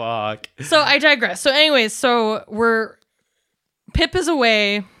the fuck? So I digress. So anyways, Pip is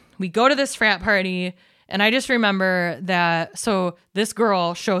away. We go to this frat party, and I just remember that, so this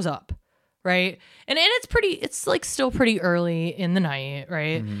girl shows up, right? And it's like still pretty early in the night,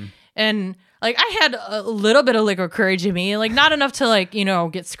 right? Mm-hmm. And like I had a little bit of liquor courage in me, like not enough to like,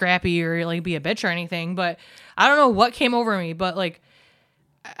 get scrappy or like be a bitch or anything, but I don't know what came over me, but like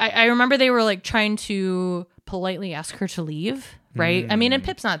I remember they were like trying to politely ask her to leave. Right. I mean, and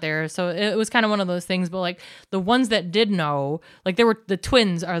Pip's not there. So it was kind of one of those things. But like the ones that did know, like the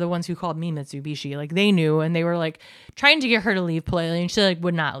twins are the ones who called me Mitsubishi. Like they knew, and they were like trying to get her to leave politely, and she like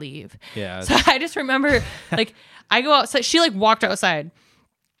would not leave. Yeah. So I just remember like I go outside. She like walked outside.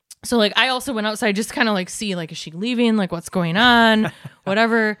 So like I also went outside just kind of like see like is she leaving? Like what's going on?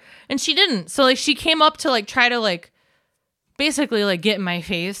 Whatever. And she didn't. So like she came up to like try to like basically like get in my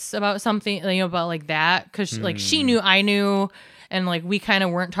face about something, about like that, because like she knew I knew. And like we kind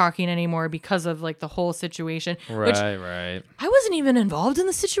of weren't talking anymore because of like the whole situation. Right. I wasn't even involved in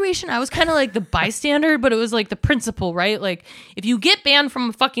the situation. I was kind of like the bystander, but it was like the principle, right? Like if you get banned from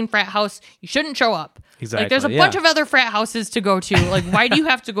a fucking frat house, you shouldn't show up. Exactly. Like there's a bunch of other frat houses to go to. Like why do you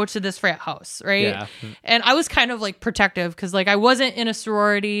have to go to this frat house, right? Yeah. And I was kind of like protective because like I wasn't in a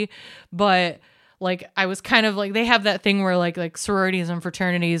sorority, but like I was kind of like they have that thing where like sororities and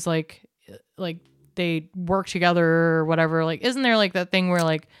fraternities like they work together or whatever. Like, isn't there like that thing where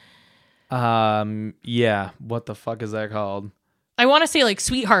like, yeah, what the fuck is that called? I want to say like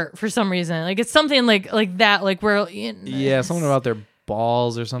sweetheart for some reason. Like it's something like that, like where, yeah, something about their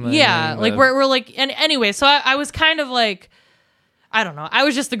balls or something. Yeah. Like we're like, and anyway, so I was kind of like, I don't know. I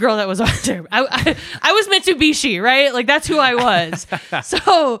was just the girl that was on there. I was Mitsubishi, right? Like that's who I was.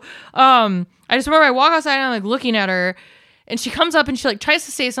 So, I just remember I walk outside and I'm like looking at her. And she comes up and she like tries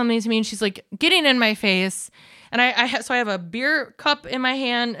to say something to me, and she's like getting in my face. And so I have a beer cup in my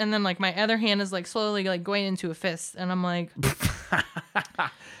hand, and then like my other hand is like slowly like going into a fist. And I'm like,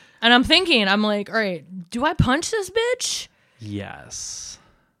 and I'm thinking, I'm like, all right, do I punch this bitch? Yes.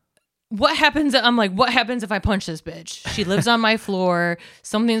 What happens? I'm like, what happens if I punch this bitch? She lives on my floor.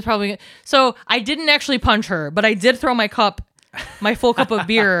 Something's probably... So I didn't actually punch her, but I did throw my full cup of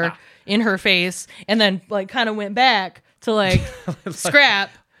beer in her face, and then like kind of went back to like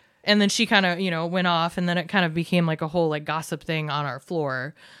scrap. And then she kind of, went off, and then it kind of became like a whole like gossip thing on our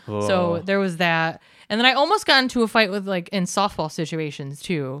floor. Whoa. So there was that. And then I almost got into a fight with like in softball situations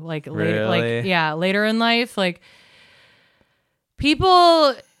too. Like later, later in life, like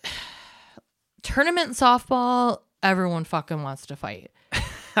people... Tournament softball, everyone fucking wants to fight.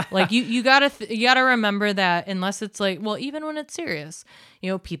 Like you gotta remember that, unless it's like, well, even when it's serious,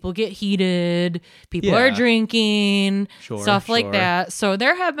 people get heated, people are drinking, stuff like that. So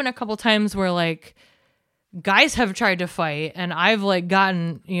there have been a couple times where like guys have tried to fight, and I've like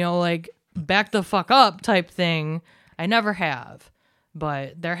gotten, like back the fuck up type thing. I never have.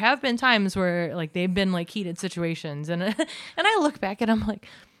 But there have been times where like they've been like heated situations, and and I look back and I'm like,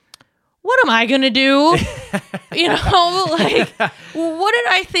 what am I going to do? Like, what did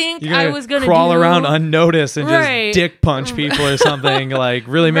I think I was going to do? Crawl around unnoticed and just dick punch people or something, like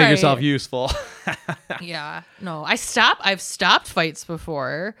really make yourself useful. Yeah. No, I've stopped fights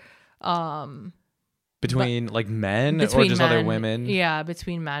before. Between like men or just men, other women? Yeah,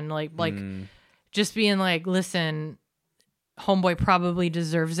 between men. Like just being like, listen, homeboy probably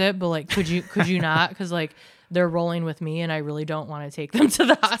deserves it, but like, could you not? Because like, they're rolling with me, and I really don't want to take them to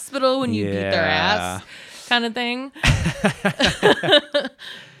the hospital when you beat their ass, kind of thing.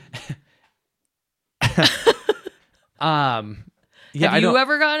 Have you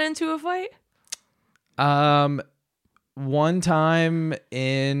ever gotten into a fight? One time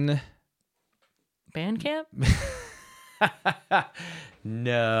in band camp.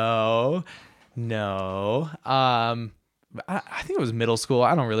 No. I think it was middle school.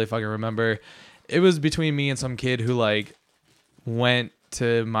 I don't really fucking remember. It was between me and some kid who like went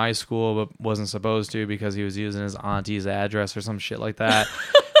to my school but wasn't supposed to because he was using his auntie's address or some shit like that.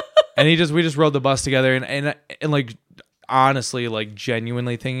 And we just rode the bus together, and like honestly, like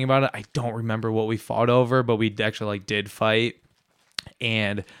genuinely thinking about it, I don't remember what we fought over, but we actually like did fight.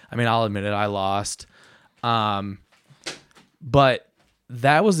 And I mean, I'll admit it, I lost. But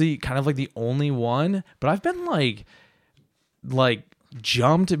that was the kind of like the only one. But I've been like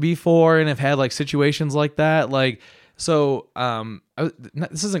jumped before and have had like situations like that. Like, so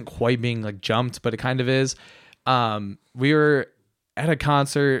this isn't quite being like jumped, but it kind of is. We were at a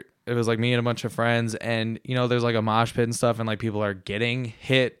concert. It was like me and a bunch of friends, and there's like a mosh pit and stuff, and like people are getting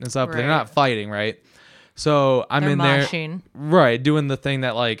hit and stuff, but they're not fighting, right? So they're in moshing. There, right, doing the thing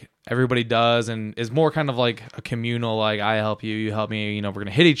that like everybody does, and is more kind of like a communal, like I help you, you help me. We're gonna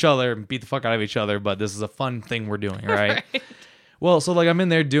hit each other and beat the fuck out of each other, but this is a fun thing we're doing, right? Right. Well, so like I'm in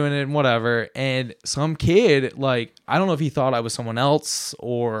there doing it and whatever, and some kid, like, I don't know if he thought I was someone else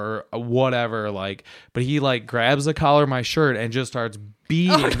or whatever, like, but he like grabs the collar of my shirt and just starts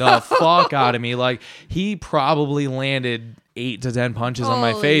beating the fuck out of me. Like, he probably landed 8 to 10 punches on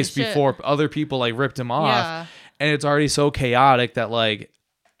my face before other people like ripped him off. Yeah. And it's already so chaotic that like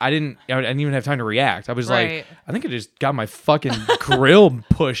I didn't even have time to react. I was like, I think I just got my fucking grill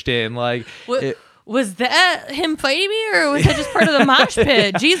pushed in. Like, was that him fighting me, or was that just part of the mosh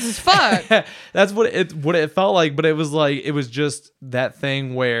pit? Jesus fuck. That's what it felt like, but it was just that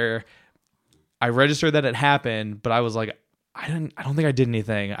thing where I registered that it happened, but I was like, I don't think I did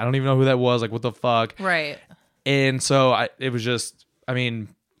anything. I don't even know who that was. Like, what the fuck? Right. And so it was just, I mean,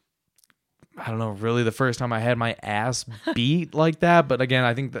 I don't know, really the first time I had my ass beat like that. But again,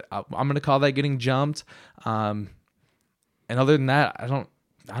 I think that I'm going to call that getting jumped. And other than that, I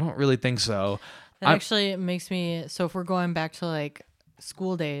don't really think so. That actually makes me, so if we're going back to like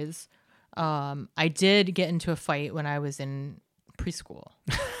school days, I did get into a fight when I was in preschool.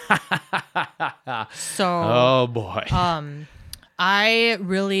 So, oh boy. I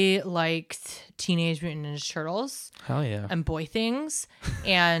really liked Teenage Mutant Ninja Turtles. Hell yeah. And boy things.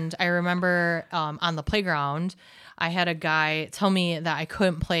 And I remember on the playground, I had a guy tell me that I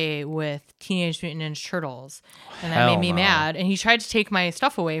couldn't play with Teenage Mutant Ninja Turtles. And that made me mad. And he tried to take my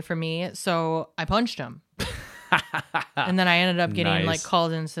stuff away from me, so I punched him. And then I ended up getting like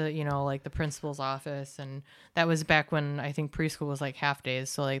called into, like the principal's office. And that was back when I think preschool was like half days.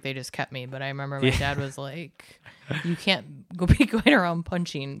 So like they just kept me. But I remember my dad was like, you can't be going around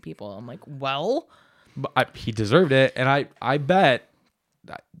punching people. I'm like, well. But he deserved it. And I bet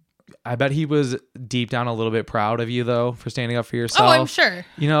he was deep down a little bit proud of you, though, for standing up for yourself. Oh, I'm sure.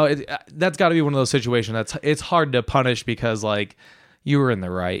 That's got to be one of those situations it's hard to punish because, like, you were in the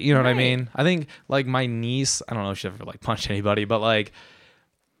right. You know what I mean? I think, like, my niece, I don't know if she ever, like, punched anybody, but, like,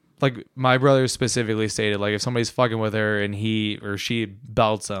 like my brother specifically stated, like if somebody's fucking with her and he or she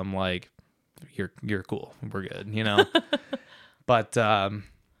belts them, like you're cool, we're good, you know. But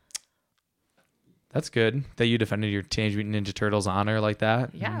that's good that you defended your Teenage Mutant Ninja Turtles honor like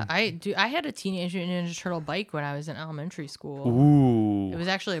that. Yeah, I do. I had a Teenage Mutant Ninja Turtle bike when I was in elementary school. Ooh. It was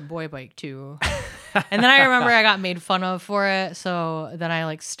actually a boy bike too. And then I remember I got made fun of for it, so then I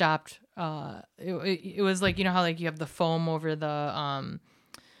like stopped. It was like, you know how like you have the foam over the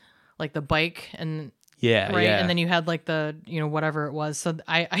like the bike and yeah, right, yeah. and then you had like the, you know, whatever it was. So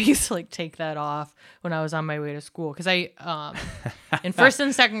I used to like take that off when I was on my way to school because I in first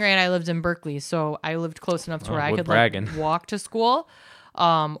and second grade I lived in Berkeley, so I lived close enough to where I could like walk to school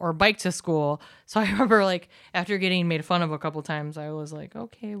or bike to school. So I remember like after getting made fun of a couple times, I was like,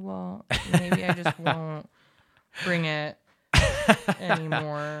 okay, well maybe I just won't bring it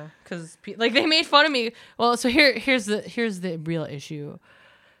anymore because like they made fun of me. Well, so here's the real issue.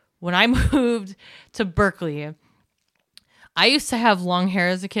 When I moved to Berkeley, I used to have long hair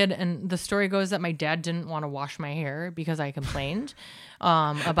as a kid, and the story goes that my dad didn't want to wash my hair because I complained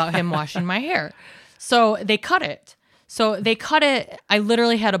about him washing my hair. So they cut it. I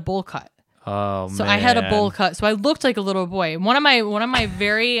literally had a bowl cut. Oh, so man. I had a bowl cut. So I looked like a little boy. One of my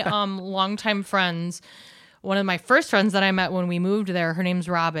very longtime friends, one of my first friends that I met when we moved there, her name's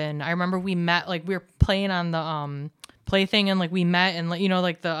Robin. I remember we met, like we were playing on the plaything, and like we met and like, you know,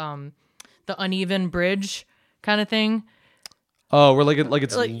 like the uneven bridge kind of thing. Oh, we're like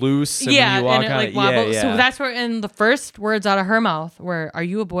it's like, loose. And yeah, when you walk and it on like it, wobbles. yeah. So that's where, in the first words out of her mouth were, "Are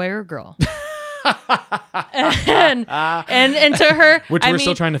you a boy or a girl?" and to her, which we're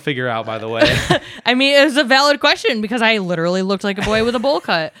still trying to figure out, by the way. I mean, it was a valid question because I literally looked like a boy with a bowl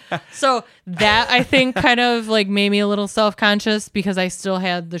cut. So that, I think, kind of like made me a little self-conscious because I still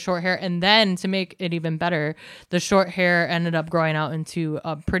had the short hair. And then to make it even better, the short hair ended up growing out into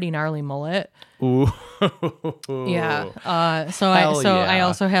a pretty gnarly mullet. Ooh. Yeah. I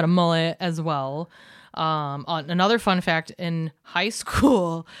also had a mullet as well. Another fun fact, in high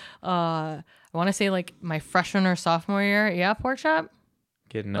school, I want to say like my freshman or sophomore year. Yeah, pork chop.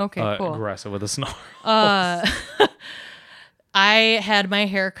 Getting cool. aggressive with a snarl. I had my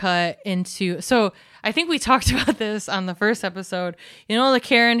hair cut into, so I think we talked about this on the first episode. You know the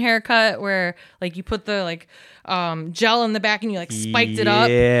Karen haircut where like you put the like gel in the back and you like spiked it up.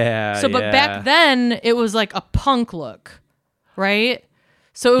 Yeah. So, but back then it was like a punk look, right?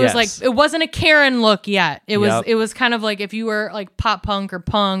 So it was like, it wasn't a Karen look yet. It was kind of like if you were like pop punk or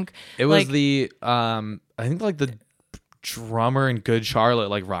punk. It was the I think like the drummer in Good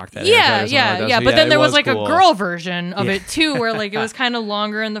Charlotte like rocked that. Yeah. So but then there was like cool. A girl version of it too, where like it was kind of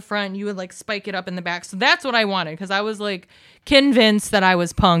longer in the front and you would like spike it up in the back. So that's what I wanted because I was like convinced that I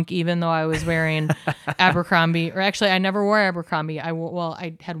was punk, even though I was wearing Abercrombie. Or actually, I never wore Abercrombie.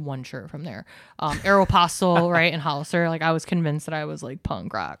 I had one shirt from there, Aeropostale, right, and Hollister. Like I was convinced that I was like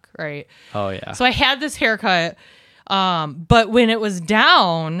punk rock, right? Oh yeah. So I had this haircut, but when it was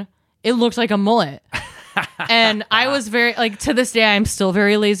down, it looked like a mullet. And I was very, like, to this day, I'm still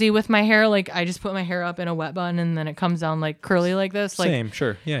very lazy with my hair. Like, I just put my hair up in a wet bun and then it comes down like curly like this. Like, same,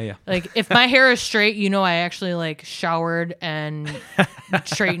 sure. Yeah. Like, if my hair is straight, you know, I actually like showered and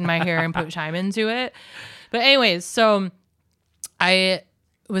straightened my hair and put time into it. But anyways, so I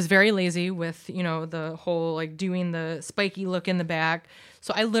was very lazy with, you know, the whole like doing the spiky look in the back.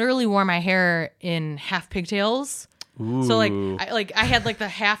 So I literally wore my hair in half pigtails. Ooh. So I had like the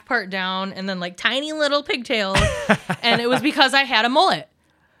half part down and then like tiny little pigtails, and it was because I had a mullet.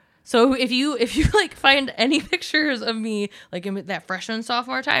 So if you like find any pictures of me like in that freshman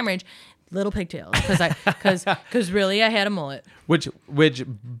sophomore time range, little pigtails because really I had a mullet. Which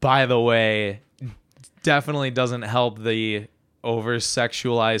by the way definitely doesn't help the over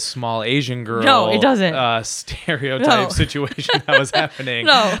sexualized small Asian girl. No, it doesn't. Stereotype situation that was happening.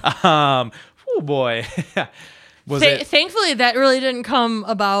 No. Oh boy. Thankfully, that really didn't come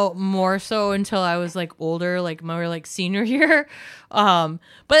about more so until I was like older, like more like senior year.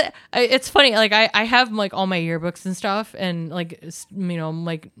 But it's funny, like I have like all my yearbooks and stuff, and like, you know,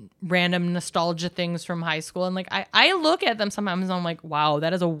 like random nostalgia things from high school, and like I look at them sometimes and I'm like, wow,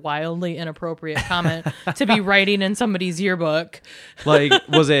 that is a wildly inappropriate comment to be writing in somebody's yearbook. Like,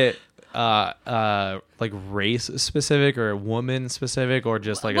 was it like race specific or woman specific or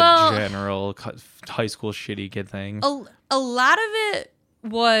just like a general high school shitty kid thing? A lot of it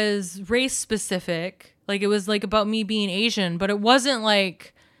was race specific. Like it was like about me being Asian, but it wasn't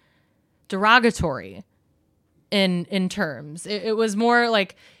like derogatory in terms. It was more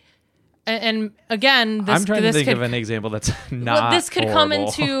like, and again, I'm trying to think of an example that's not. This could horrible. come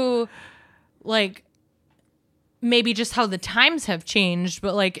into like maybe just how the times have changed,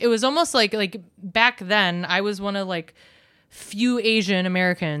 but like it was almost like back then I was one of like few Asian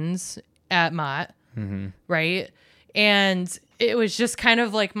Americans at Mott, right? And it was just kind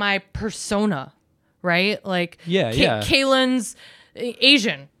of like my persona, right? Like Kaylan's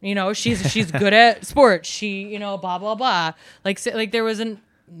Asian, you know, she's good at sports. She, you know, blah blah blah. Like there was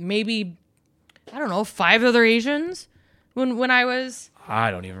maybe I don't know 5 other Asians when I was.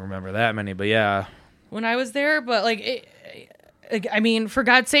 I don't even remember that many, but yeah. When I was there, but I mean, for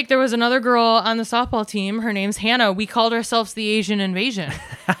God's sake, there was another girl on the softball team. Her name's Hannah. We called ourselves the Asian Invasion.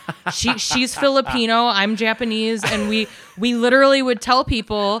 She's Filipino. I'm Japanese, and we literally would tell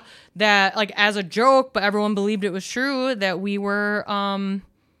people that like as a joke, but everyone believed it was true that we were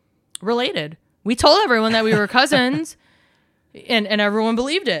related. We told everyone that we were cousins, and everyone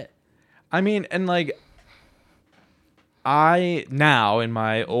believed it. I mean, and like. I now in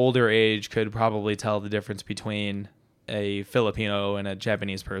my older age could probably tell the difference between a Filipino and a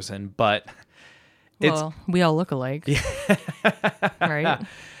Japanese person, but we all look alike, right?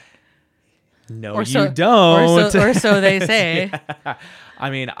 No, you don't. Or so they say. Yeah. I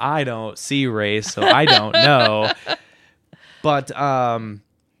mean, I don't see race, so I don't know. But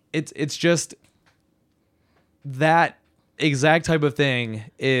it's just that exact type of thing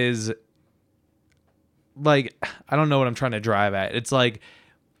is. Like, I don't know what I'm trying to drive at. It's like,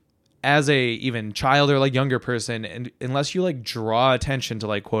 as a even child or like younger person, and unless you like draw attention to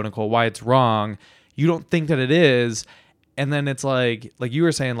like quote unquote why it's wrong, you don't think that it is. And then it's like you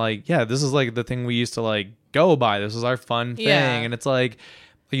were saying, like, yeah, this is like the thing we used to like go by. This is our fun thing. Yeah. And it's like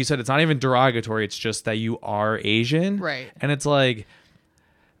you said, it's not even derogatory. It's just that you are Asian. Right. And it's like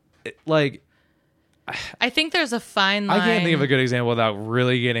I think there's a fine line. I can't think of a good example without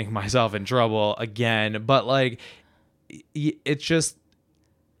really getting myself in trouble again. But like, it's just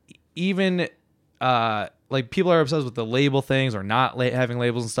even like people are obsessed with the label things or not having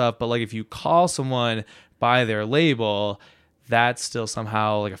labels and stuff. But like, if you call someone by their label, that's still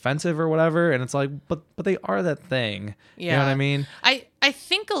somehow like offensive or whatever. And it's like, but they are that thing. Yeah. You know what I mean? I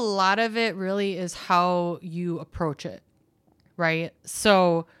think a lot of it really is how you approach it, right?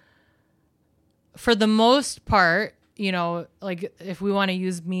 So. For the most part, you know, like if we want to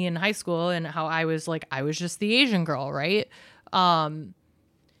use me in high school and how I was just the Asian girl, right?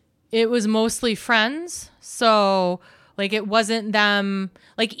 It was mostly friends. So like it wasn't them,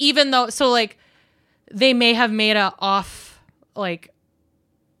 like even though, so like they may have made a off like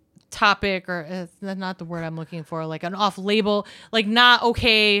topic or that's not the word I'm looking for, like an off label, like not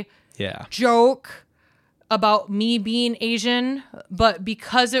okay joke about me being Asian, but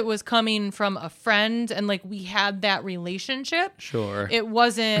because it was coming from a friend and like we had that relationship, sure, it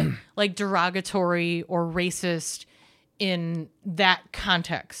wasn't like derogatory or racist in that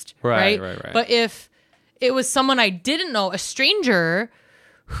context, right? But if it was someone I didn't know, a stranger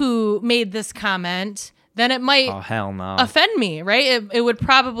who made this comment, then it might offend me, right? It would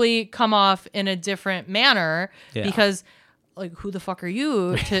probably come off in a different manner because like, who the fuck are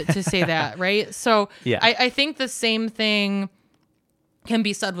you to say that, right? So yeah. I think the same thing can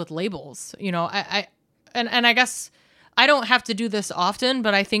be said with labels. You know, I guess I don't have to do this often,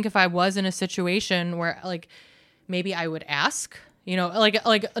 but I think if I was in a situation where like maybe I would ask, you know, like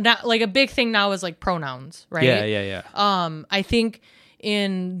not like a big thing now is like pronouns, right? Yeah. I think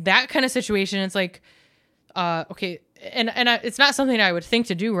in that kind of situation, it's like, okay. And it's not something I would think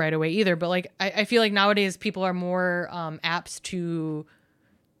to do right away either, but like I feel like nowadays people are more apt to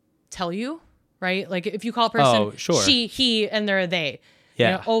tell you, right? Like if you call a person she, he, and they're a they. Yeah.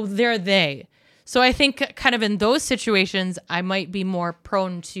 You know, oh, they're they. So I think kind of in those situations, I might be more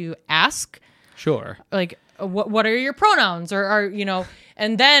prone to ask. Sure. Like, what are your pronouns? Or are, you know,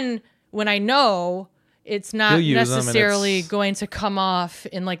 and then when I know, it's not necessarily going to come off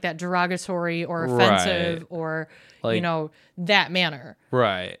in like that derogatory or offensive or... Like, you know, that manner.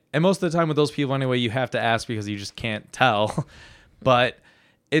 Right. And most of the time with those people anyway, you have to ask because you just can't tell. But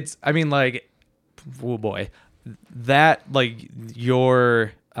it's, I mean, like, oh boy, that, like,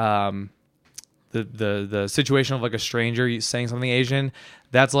 your, the situation of like a stranger saying something Asian,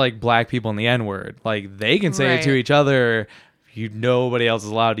 that's like black people in the N-word. Like, they can say it to each other. Nobody else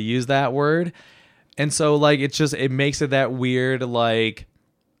is allowed to use that word. And so, like, it's just, it makes it that weird, like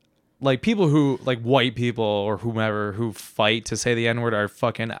people who like white people or whomever who fight to say the N-word are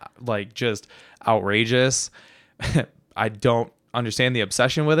fucking like just outrageous. I don't understand the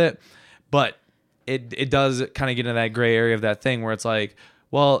obsession with it, but it does kind of get into that gray area of that thing where it's like,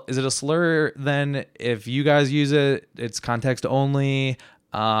 well, is it a slur then if you guys use it, it's context only?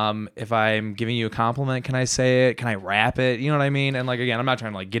 If I'm giving you a compliment, can I say it? Can I rap it? You know what I mean? And like, again, I'm not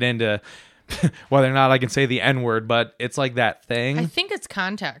trying to like get into whether or not I can say the N-word, but it's like that thing. I think it's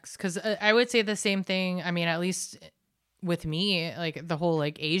context, because I would say the same thing. I mean, at least with me, like the whole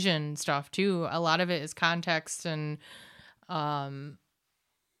like Asian stuff too, a lot of it is context and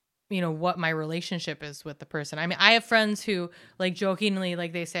what my relationship is with the person. I mean, I have friends who like jokingly,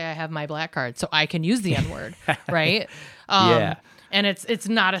 like they say I have my black card so I can use the N-word, right? Yeah. And it's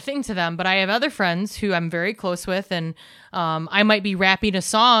not a thing to them, but I have other friends who I'm very close with, and I might be rapping a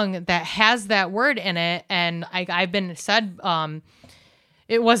song that has that word in it, and I've been said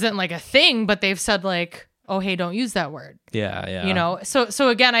it wasn't like a thing, but they've said like, oh, hey, don't use that word. Yeah. So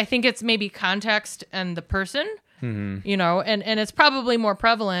again, I think it's maybe context and the person. Mm-hmm. And it's probably more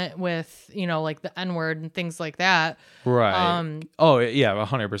prevalent with, like the N-word and things like that. Right. Oh, yeah,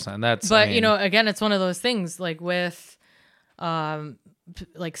 100%. That's, but, again, it's one of those things like with,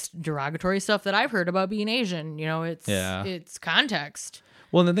 like derogatory stuff that I've heard about being Asian, it's context.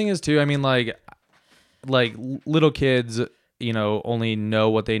 Well, and the thing is too, I mean, like little kids, only know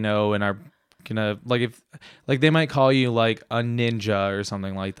what they know and are gonna like if like they might call you like a ninja or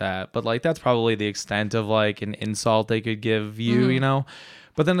something like that, but like that's probably the extent of like an insult they could give you,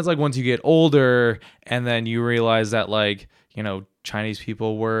 but then it's like once you get older and then you realize that like Chinese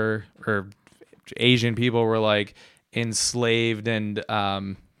people were or Asian people were like enslaved and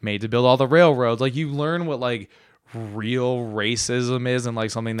made to build all the railroads, like you learn what like real racism is and like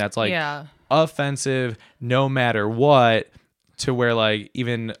something that's like offensive no matter what, to where like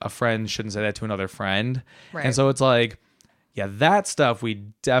even a friend shouldn't say that to another friend. Right. And so it's like, yeah, that stuff we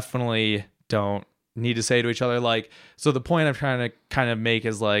definitely don't need to say to each other. Like, so the point I'm trying to kind of make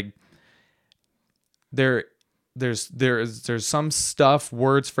is like there's some stuff,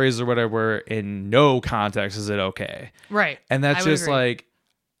 words, phrases, or whatever, in no context is it okay. Right. And that's just agree. Like,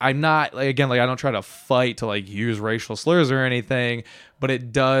 I'm not like, again, like I don't try to fight to like use racial slurs or anything, but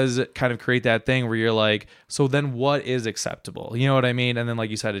it does kind of create that thing where you're like, so then what is acceptable? You know what I mean? And then like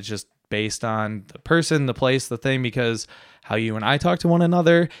you said, it's just based on the person, the place, the thing, because how you and I talk to one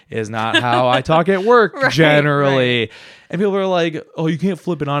another is not how I talk at work generally. Right. And people are like, oh, you can't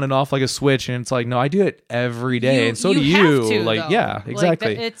flip it on and off like a switch. And it's like, no, I do it every day. And so do you. To, like, though. Yeah,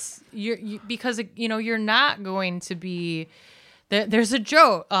 exactly. Like because you're not going to be, there's a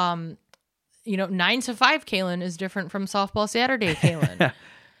joke, 9 to 5 Kaylan is different from softball Saturday Kaylan.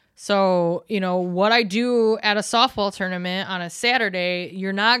 So, what I do at a softball tournament on a Saturday,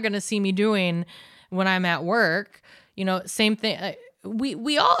 you're not going to see me doing when I'm at work. Same thing.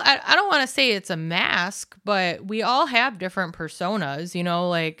 We all, I don't want to say it's a mask, but we all have different personas,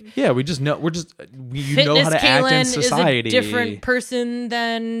 like. Yeah, we just know, you know how to act in society. Is a different person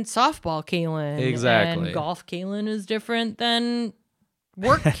than softball Kaylan. Exactly. And golf Kaylan is different than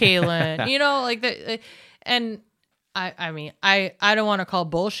work Kaylan, like that. And I mean, I don't want to call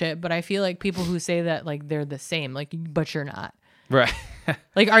bullshit, but I feel like people who say that, like, they're the same, like, but you're not. Right.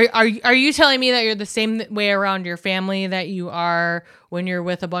 Like, are you telling me that you're the same way around your family that you are when you're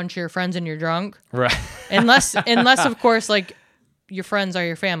with a bunch of your friends and you're drunk? Right. Unless of course, like, your friends are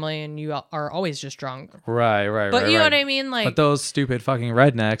your family and you are always just drunk. Right. But you know what I mean? Like, but those stupid fucking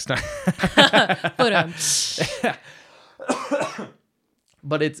rednecks.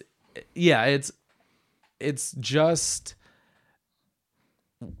 But it's just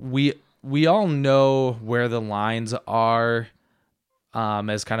we all know where the lines are,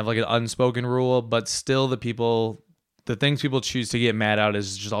 as kind of like an unspoken rule, but still the things people choose to get mad at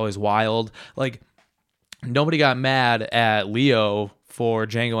is just always wild. Like, nobody got mad at Leo for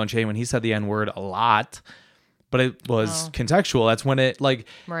Django Unchained when he said the N-word a lot, but it was contextual. That's when it like,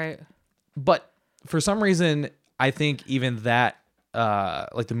 right. But for some reason, I think even that,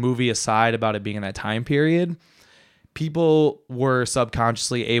 like the movie aside about it being in that time period, people were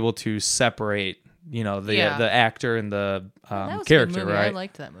subconsciously able to separate, the actor and the character, right? I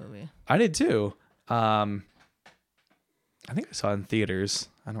liked that movie. I did too. I think I saw it in theaters.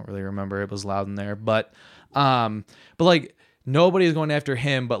 I don't really remember. It was loud in there, but like nobody's going after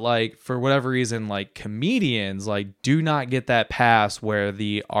him, but like for whatever reason, like comedians like do not get that pass where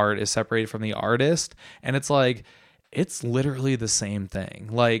the art is separated from the artist, and it's like it's literally the same thing.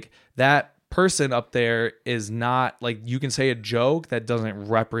 Like that person up there is not like, you can say a joke that doesn't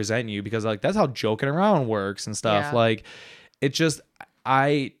represent you because like that's how joking around works and stuff. Yeah. Like it just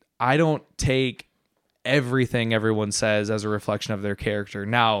I don't take everything everyone says as a reflection of their character.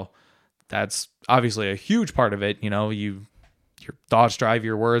 Now that's obviously a huge part of it, your thoughts drive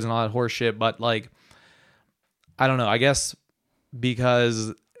your words and all that horse shit, but like I don't know, I guess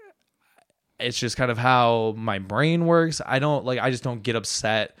because it's just kind of how my brain works. I just don't get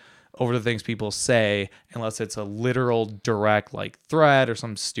upset over the things people say unless it's a literal direct like threat or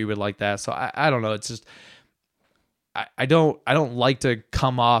something stupid like that. So I don't know. It's just I don't like to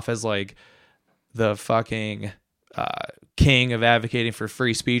come off as like the fucking king of advocating for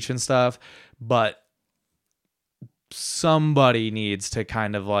free speech and stuff, but somebody needs to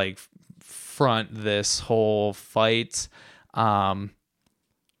kind of like front this whole fight.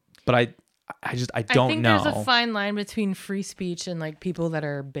 But I don't think know. there's a fine line between free speech and like people that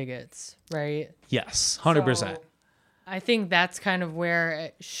are bigots, right? Yes, 100%. So, I think that's kind of where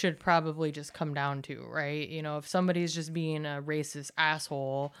it should probably just come down to, right? You know, if somebody's just being a racist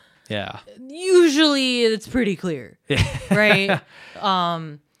asshole, yeah, usually it's pretty clear, right?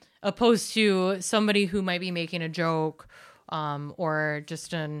 Opposed to somebody who might be making a joke, or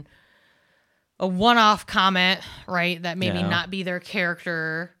just a one-off comment, right? That maybe not be their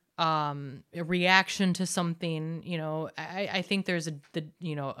character, a reaction to something. You know, I think there's a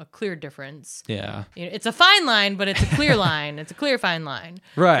clear difference. Yeah, you know, it's a fine line, but it's a clear line. It's a clear fine line.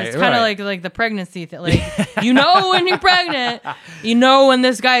 Right. It's kind of like the pregnancy thing. Like, you know when you're pregnant, you know when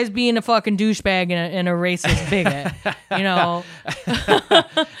this guy's being a fucking douchebag and a racist bigot. You know.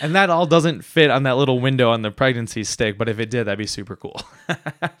 And that all doesn't fit on that little window on the pregnancy stick, but if it did, that'd be super cool.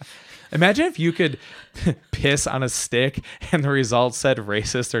 Imagine if you could piss on a stick and the result said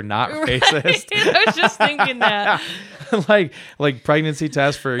racist or not racist. I was just thinking that. like pregnancy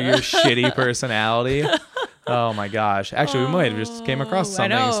test for your shitty personality. Oh my gosh. Actually, we might have just came across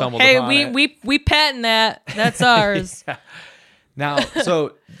something and stumbled upon it. we patent that. That's ours. Yeah. Now,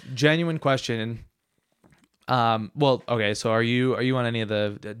 so genuine question. Well, okay, so are you on any of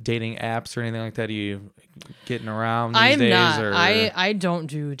the dating apps or anything like that? Are you getting around these days? I'm not. Or? I don't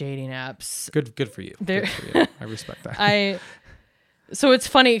do dating apps. Good for you. Good for you. I respect that. So it's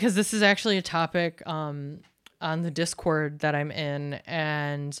funny because this is actually a topic on the Discord that I'm in,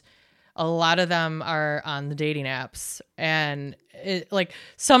 and a lot of them are on the dating apps. And it, like,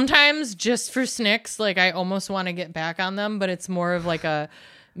 sometimes just for snicks, like I almost want to get back on them, but it's more of like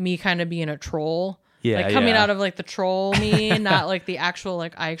me kind of being a troll. Yeah, like coming out of like the troll me, not like the actual,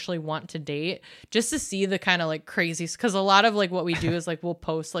 like I actually want to date, just to see the kind of like crazy, because a lot of like what we do is like we'll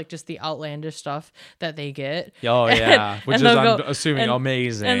post like just the outlandish stuff that they get. Oh yeah, which is I'm assuming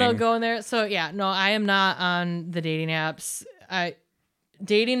amazing. And they'll go in there. So yeah, no, I am not on the dating apps.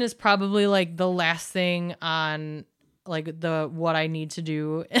 Dating is probably like the last thing on like what I need to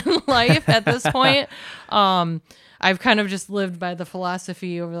do in life at this point. I've kind of just lived by the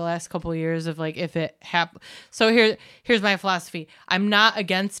philosophy over the last couple of years of like, if it happens. So here's my philosophy. I'm not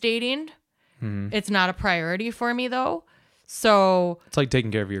against dating. Mm-hmm. It's not a priority for me though. So it's like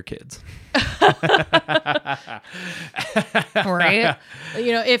taking care of your kids. Right.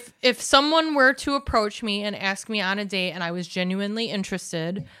 You know, if someone were to approach me and ask me on a date and I was genuinely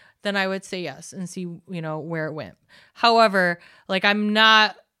interested, then I would say yes and see, you know, where it went. However, like I'm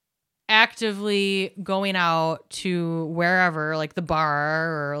not actively going out to wherever, like the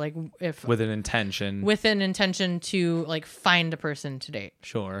bar, or like if with an intention to like find a person to date.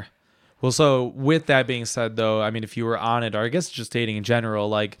 Sure. Well, so with that being said though, I mean, if you were on it, or I guess just dating in general,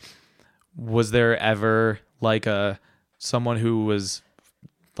 like was there ever like someone who was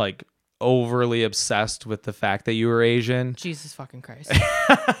like overly obsessed with the fact that you were Asian? Jesus fucking Christ.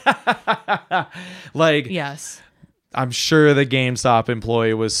 Like, yes. I'm sure the GameStop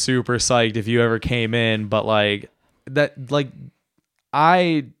employee was super psyched if you ever came in, but like that, like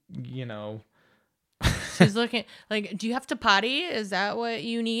you know. She's looking like, do you have to potty? Is that what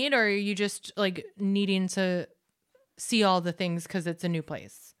you need? Or are you just like needing to see all the things because it's a new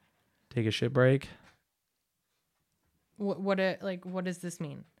place? Take a shit break. What does this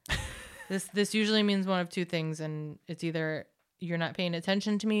mean? This usually means one of two things, and it's either you're not paying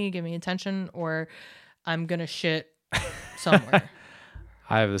attention to me, give me attention, or I'm gonna shit somewhere.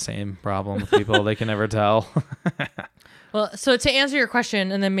 I have the same problem with people. They can never tell. Well, so to answer your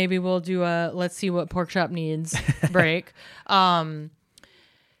question, and then maybe we'll do a let's see what pork chop needs break.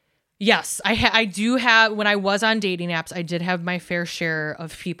 Yes, I do have, when I was on dating apps, I did have my fair share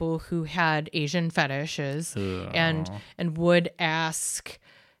of people who had Asian fetishes and would ask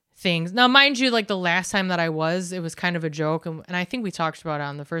things. Now, mind you, like the last time that it was kind of a joke. And I think we talked about it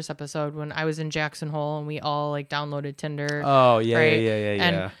on the first episode when I was in Jackson Hole and we all like downloaded Tinder. Oh, yeah, right?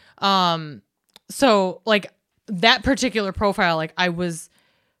 yeah. And so like that particular profile, like I was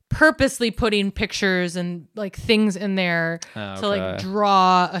purposely putting pictures and like things in there to like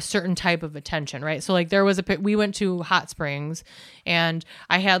draw a certain type of attention, right? So like there was we went to Hot Springs and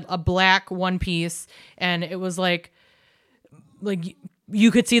I had a black one piece and it was like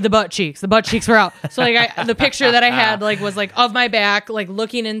you could see the butt cheeks. The butt cheeks were out. So like the picture that I had like was like of my back, like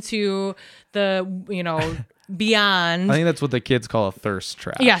looking into the, beyond. I think that's what the kids call a thirst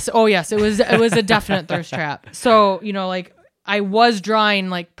trap. Yes. Oh yes. It was a definite thirst trap. So, like I was drawing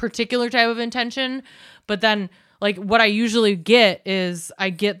like particular type of intention, but then like what I usually get is I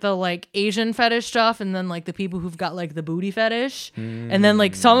get the like Asian fetish stuff, and then like the people who've got like the booty fetish, and then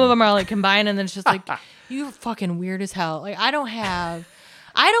like some of them are like combined, and then it's just like you're fucking weird as hell. Like I don't have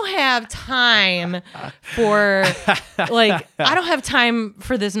time for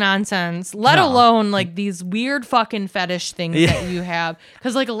this nonsense, let alone like these weird fucking fetish things that you have.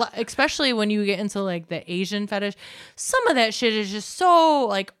 Because like especially when you get into like the Asian fetish, some of that shit is just so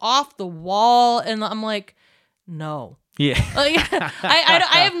like off the wall, and I'm like, no. Yeah. Like,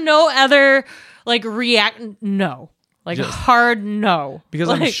 I have no other like no. Like just, hard no. Because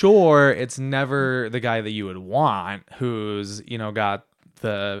like, I'm sure it's never the guy that you would want who's, got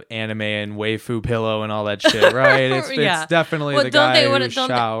the anime and waifu pillow and all that shit, right? It's definitely the guy who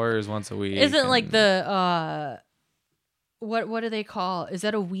showers once a week. Isn't like the what do they call? Is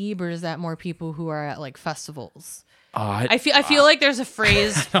that a weeb, or is that more people who are at like festivals? I feel like there's a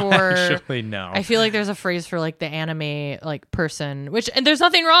phrase for actually no. I feel like there's a phrase for like the anime like person, and there's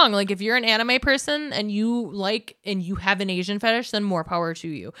nothing wrong. Like if you're an anime person and you have an Asian fetish, then more power to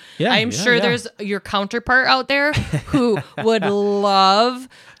you. Yeah, I'm sure there's your counterpart out there who would love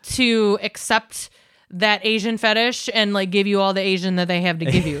to accept that Asian fetish and like give you all the Asian that they have to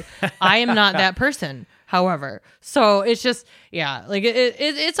give you. I am not that person, however. So it's just like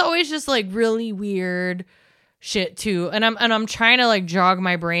it's always just like really weird shit too, and I'm trying to like jog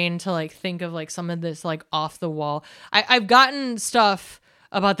my brain to like think of like some of this like off the wall. I've gotten stuff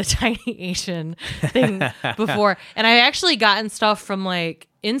about the tiny Asian thing before, and I actually gotten stuff from like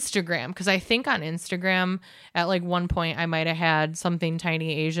Instagram, because I think on Instagram at like one point I might have had something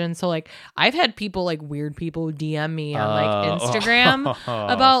tiny Asian. So like I've had people like weird people DM me on like Instagram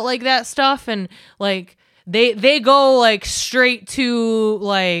about like that stuff, and like they go like straight to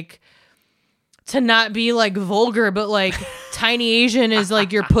like, to not be like vulgar, but like tiny Asian is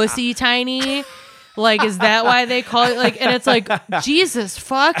like your pussy tiny. Like, is that why they call it like, and it's like, Jesus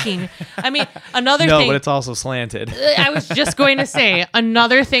fucking, I mean, another thing. No, but it's also slanted. I was just going to say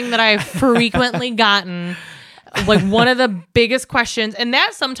another thing that I've frequently gotten, like one of the biggest questions, and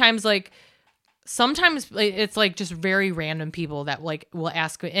that sometimes it's like just very random people that like will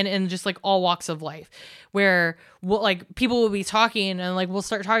ask, and just like all walks of life, where like people will be talking and like we'll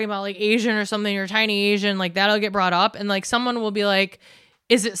start talking about like Asian or something, or tiny Asian, like that'll get brought up, and like someone will be like,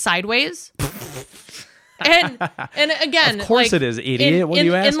 is it sideways? and again, of course like, it is, idiot. What are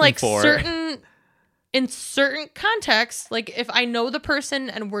you asking in like for? In certain contexts, like if I know the person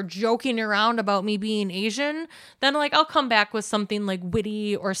and we're joking around about me being Asian, then like I'll come back with something like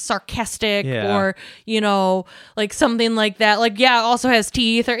witty or sarcastic, or like something like that. Like it also has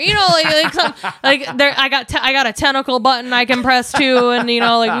teeth, or like some like there I got a tentacle button I can press too, and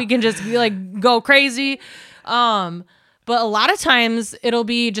like we can just like go crazy. But a lot of times it'll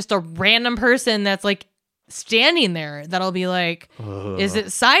be just a random person that's like standing there that'll be like, is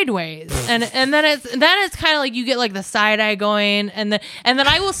it sideways? and then it's kind of like you get like the side eye going, and then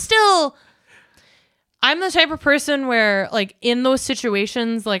I'm the type of person where like in those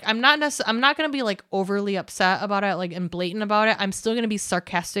situations, like I'm not gonna be like overly upset about it, like and blatant about it. I'm still gonna be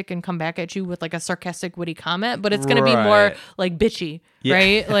sarcastic and come back at you with like a sarcastic witty comment, but it's gonna be more like bitchy,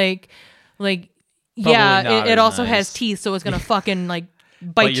 right? like it also has teeth, so it's gonna fucking like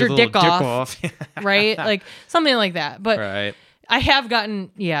bite your dick off. Right? Like something like that. But right. I have gotten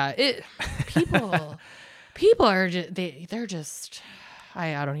people are just they're just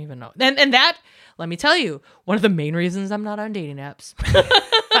I don't even know. And that, let me tell you, one of the main reasons I'm not on dating apps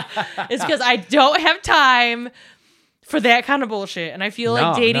is because I don't have time for that kind of bullshit. And I feel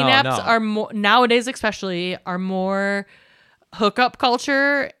like dating apps are more nowadays, especially, are more hookup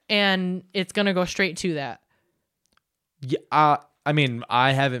culture, and it's gonna go straight to that. Yeah, I mean,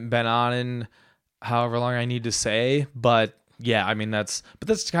 I haven't been on in however long I need to say, but yeah, I mean that's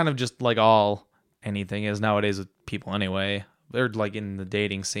kind of just like all anything is nowadays with people anyway. They're like in the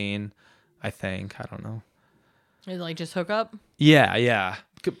dating scene, I think. I don't know. Is it like just hook up? Yeah.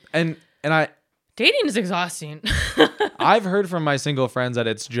 And dating is exhausting. I've heard from my single friends that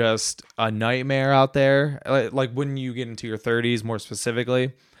it's just a nightmare out there. Like when you get into your 30s, more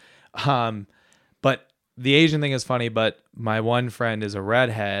specifically. But the Asian thing is funny, but my one friend is a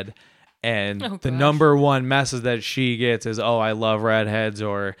redhead, and the number one message that she gets is, "Oh, I love redheads,"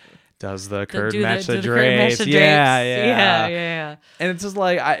 or "Does the curd match the drapes?" Yeah. And it's just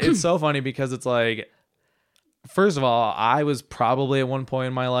like, it's so funny because it's like, first of all, I was probably at one point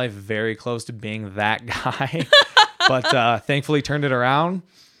in my life very close to being that guy, but thankfully turned it around.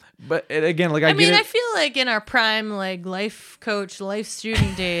 But again, like I mean, get it. I feel like in our prime, like life coach, life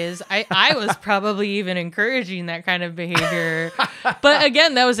student days, I was probably even encouraging that kind of behavior. But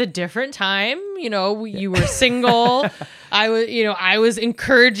again, that was a different time. You know, you were single. I was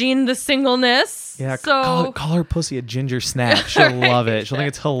encouraging the singleness. Yeah, so call her pussy a ginger snap. She'll love it. She'll think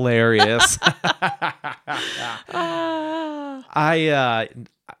it's hilarious. I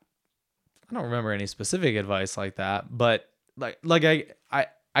don't remember any specific advice like that, but like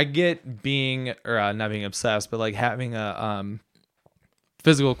I get being or not being obsessed, but like having a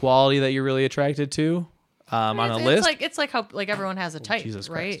physical quality that you're really attracted to on a list. It's like how like everyone has a type, Jesus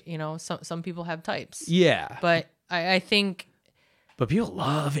right? Christ. You know, some people have types. Yeah, but I think. But people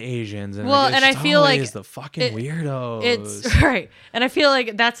love Asians, and well, and I feel like the fucking weirdos. It's right, and I feel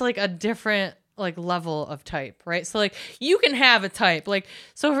like that's like a different like level of type, right? So like you can have a type, like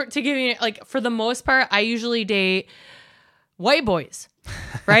to give you like for the most part, I usually date white boys,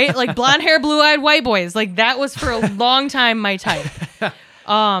 right? Like blonde hair, blue eyed white boys. Like that was for a long time my type.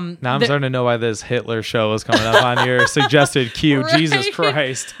 Now I'm starting to know why this Hitler show was coming up on your suggested cue. Right? Jesus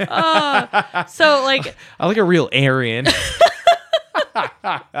Christ. So like I like a real Aryan.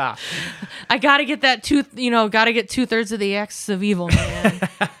 I gotta get that gotta get 2/3 of the axis of evil, man.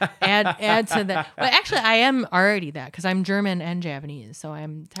 add to that. Well, actually, I am already that because I'm German and Japanese, so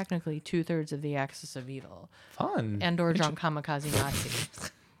I'm technically 2/3 of the axis of evil. Fun. And or drunk kamikaze Nazi.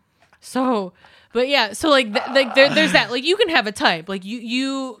 So, but yeah, so like there's that. Like you can have a type. Like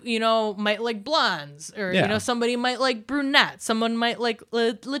you know might like blondes, or you know somebody might like brunettes. Someone might like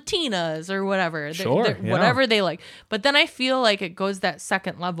Latinas or whatever. Sure, whatever they like. But then I feel like it goes that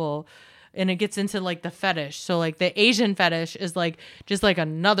second level, and it gets into like the fetish. So like the Asian fetish is like just like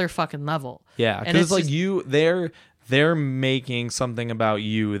another fucking level. Yeah, because it's like they're making something about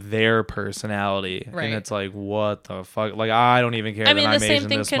you, their personality, right. And it's like, what the fuck? Like, I don't even care that I'm Asian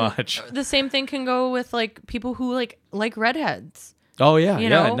this much. The same thing can go with like people who like redheads. Oh yeah, you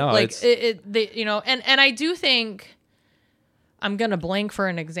know, like they and I do think I'm gonna blank for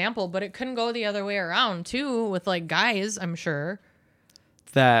an example, but it couldn't go the other way around too with like guys. I'm sure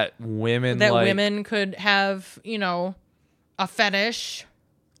that women could have a fetish.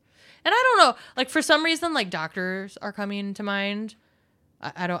 And I don't know, like for some reason, like doctors are coming to mind.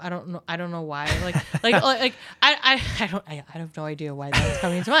 I don't know why. I have no idea why that's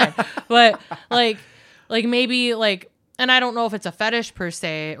coming to mind. But like maybe like, and I don't know if it's a fetish per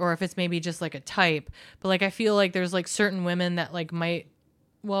se or if it's maybe just like a type. But like I feel like there's like certain women that like might,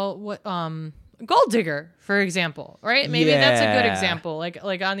 gold digger, for example, right? Maybe that's a good example. Like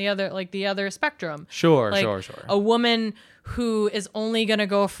on the other spectrum. Sure. A woman who is only going to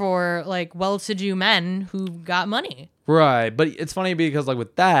go for like well-to-do men who got money. Right. But it's funny because like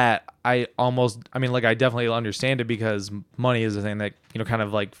with that, I definitely understand it because money is the thing that, kind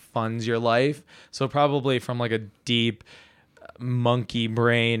of like funds your life. So probably from like a deep monkey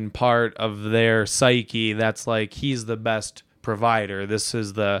brain part of their psyche, that's like, he's the best provider. This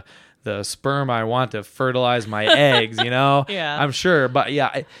is the sperm I want to fertilize my eggs, Yeah. I'm sure. But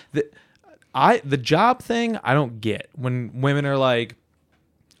yeah, the job thing, I don't get when women are like,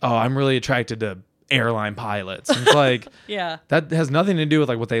 oh, I'm really attracted to airline pilots. And it's like, yeah, that has nothing to do with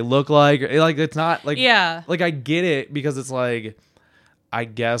like what they look like. Like, it's not like, yeah, like I get it because it's like, I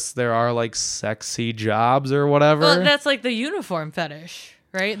guess there are like sexy jobs or whatever. Well, that's like the uniform fetish,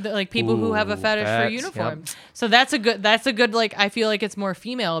 right? Like people who have a fetish for uniforms. Yep. So that's a good, like, I feel like it's more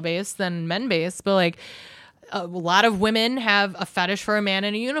female based than men based, but like, a lot of women have a fetish for a man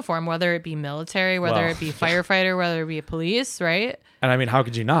in a uniform, whether it be military, whether it be firefighter, whether it be police, right? And I mean, how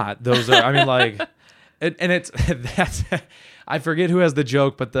could you not? Those are, I mean, like, that's, I forget who has the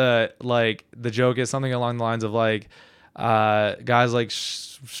joke, but the joke is something along the lines of like, guys like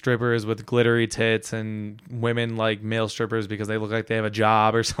strippers with glittery tits and women like male strippers because they look like they have a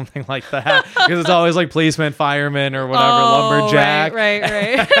job or something like that. Because it's always like policemen, firemen, or whatever, lumberjack.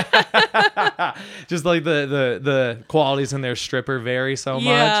 Right. Just like the qualities in their stripper vary so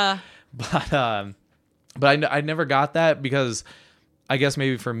much. But I never got that because I guess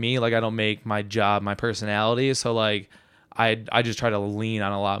maybe for me, like, I don't make my job my personality, so like I just try to lean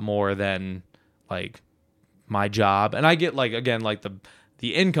on a lot more than like my job. And I get like, again, like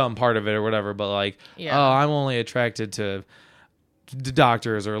the income part of it or whatever, but like, oh, I'm only attracted to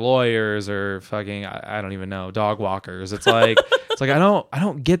doctors or lawyers or fucking, I don't even know, dog walkers. It's like, it's like, I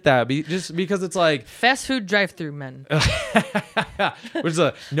don't get that just because it's like fast food drive-through men, which is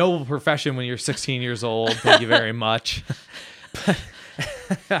a noble profession when you're 16 years old. Thank you very much.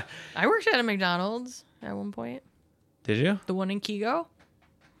 I worked at a McDonald's at one point. Did you? The one in Kego.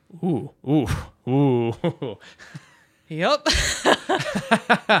 Ooh. Yep.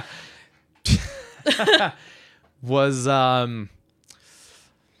 Was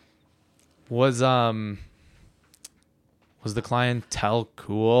the clientele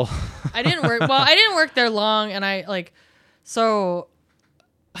cool? I didn't work there long, and so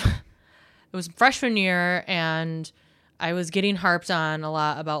it was freshman year, and I was getting harped on a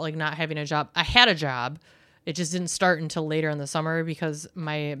lot about like not having a job. I had a job. It just didn't start until later in the summer because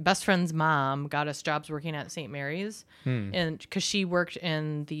my best friend's mom got us jobs working at St. Mary's, and because she worked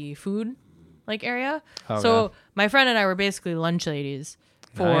in the food like area. Okay. So my friend and I were basically lunch ladies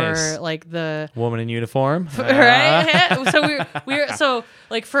for Nice. like the Woman in uniform, right. So we were so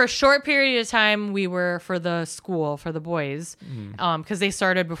like for a short period of time we were for the school for the boys, because they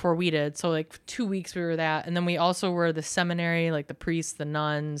started before we did. So like 2 weeks we were that, and then we also were the seminary, like the priests, the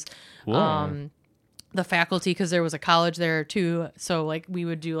nuns, the faculty, because there was a college there too. So like we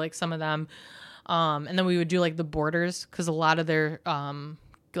would do like some of them, and then we would do like the boarders, because a lot of their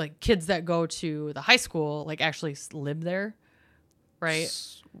like kids that go to the high school like actually live there, right?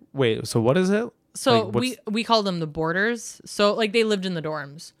 Wait, so what is it? So like, we called them the boarders. So like they lived in the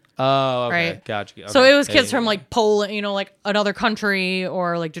dorms. Oh, okay. Right? Gotcha. Okay. So it was kids Yeah, from like Poland, like another country,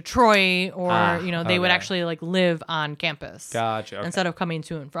 or like Detroit, or they would okay. actually like live on campus. Gotcha. Okay. Instead of coming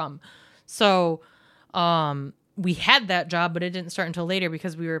to and from. So we had that job, but it didn't start until later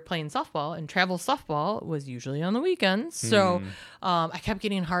because we were playing softball, and travel softball was usually on the weekends. So I kept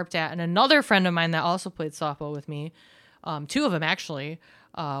getting harped at. And another friend of mine that also played softball with me, two of them actually,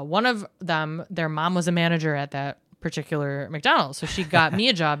 one of them, their mom was a manager at that particular McDonald's. So she got me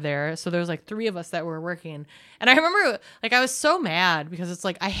a job there. So there was like 3 of us that were working. And I remember like I was so mad because it's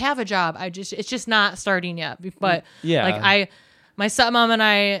like, I have a job. It's just not starting yet. But Yeah. like my stepmom and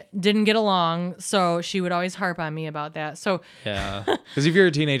I didn't get along, so she would always harp on me about that. So Yeah, because if you're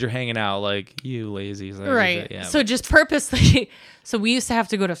a teenager hanging out, like you lazy, so right. Yeah. So just purposely, so we used to have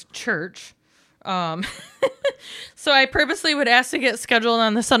to go to church. So I purposely would ask to get scheduled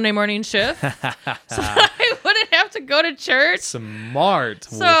on the Sunday morning shift, so I wouldn't have to go to church. Smart.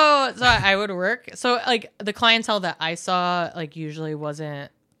 So I would work. So like the clientele that I saw like usually wasn't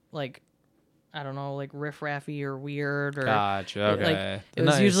like, I don't know, like riffraffy or weird, or Gotcha. Okay. like it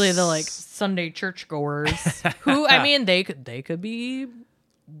was usually the like Sunday churchgoers who, I mean, they could be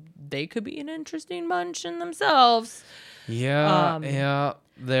an interesting bunch in themselves. Yeah. Yeah.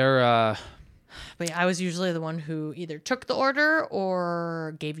 They're. But yeah, I was usually the one who either took the order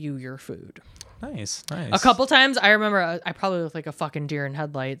or gave you your food. Nice. A couple times I remember I probably looked like a fucking deer in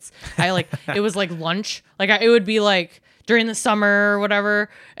headlights. It was like lunch. Like it would be like during the summer or whatever,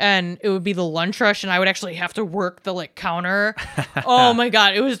 and it would be the lunch rush, and I would actually have to work the like counter. Oh my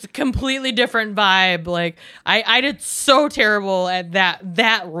God. It was a completely different vibe. Like I did so terrible at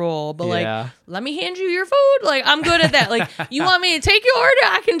that role, but like, let me hand you your food. Like I'm good at that. Like you want me to take your order?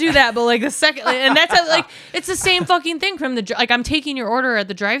 I can do that. But like the second, and that's how, like, it's the same fucking thing from like, I'm taking your order at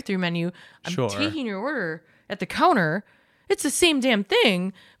the drive-through menu. I'm taking your order at the counter. It's the same damn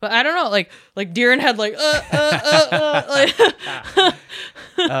thing, but I don't know, like deer in head, like, like.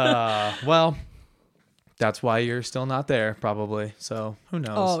 Well, that's why you're still not there, probably. So who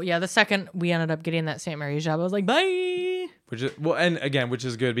knows? Oh yeah, the second we ended up getting that St. Mary's job, I was like, bye. Which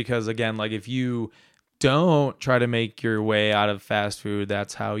is good because again, like if you don't try to make your way out of fast food,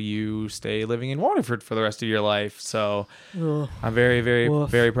 that's how you stay living in Waterford for the rest of your life. So I'm very, very,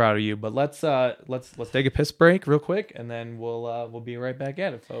 very proud of you. But let's take a piss break real quick, and then we'll be right back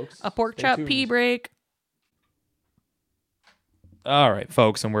at it, folks. A pork chop pee break. All right,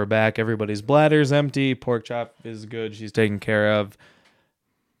 folks, and we're back. Everybody's bladder's empty. Pork chop is good. She's taken care of.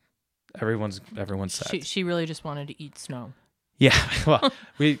 Everyone's set. She really just wanted to eat snow. Yeah, well,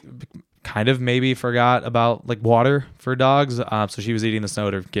 we kind of maybe forgot about like water for dogs. So she was eating the snow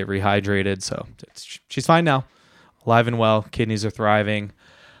to get rehydrated. So she's fine now, alive and well. Kidneys are thriving.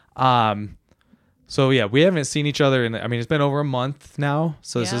 So yeah, we haven't seen each other it's been over a month now.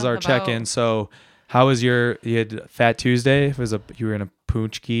 So this is our check-in. So how was you had Fat Tuesday? You were in a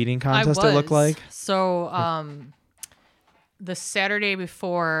pooch eating contest, it looked like. So the Saturday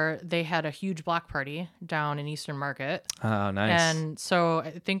before, they had a huge block party down in Eastern Market. Oh, nice. And so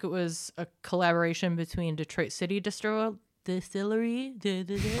I think it was a collaboration between Detroit City Distillery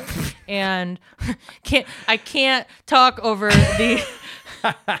and I can't talk over the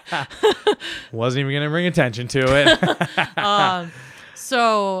wasn't even gonna bring attention to it.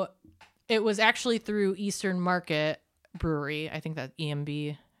 So it was actually through Eastern Market Brewery. I think that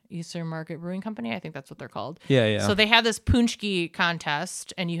EMB Eastern Market Brewing Company. I think that's what they're called. Yeah. So they had this punchki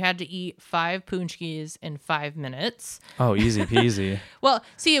contest, and you had to eat 5 punchkis in 5 minutes. Oh, easy peasy. Well,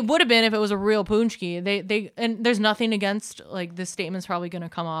 see, it would have been if it was a real punchki. They and there's nothing against, like, this statement's probably going to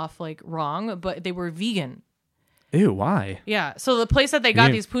come off like wrong, but they were vegan. Ew, why? Yeah. So the place that they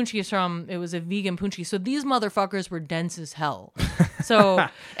got these punchkis from, it was a vegan punchki. So these motherfuckers were dense as hell. So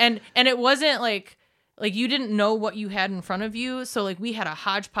and it wasn't like you didn't know what you had in front of you. So like we had a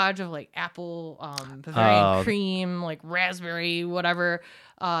hodgepodge of like apple, Bavarian cream, like raspberry, whatever.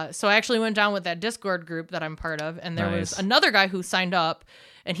 So I actually went down with that Discord group that I'm part of, and there was another guy who signed up,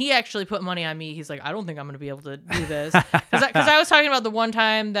 and he actually put money on me. He's like, I don't think I'm going to be able to do this. Because I was talking about the one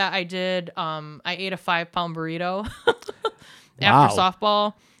time that I did, I ate a 5-pound burrito after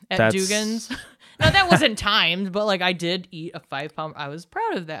softball at Dugan's. Now, that wasn't timed, but like I did eat a 5-pound. I was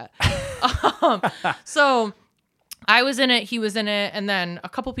proud of that. So I was in it, he was in it, and then a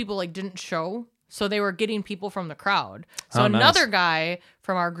couple people like didn't show. So they were getting people from the crowd. So another guy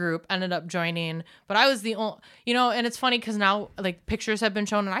from our group ended up joining, but I was the only, and it's funny because now like pictures have been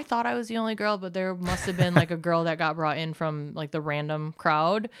shown and I thought I was the only girl, but there must have been like a girl that got brought in from like the random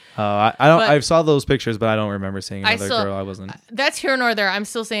crowd. I saw those pictures, but I don't remember seeing another girl. I wasn't. That's here nor there. I'm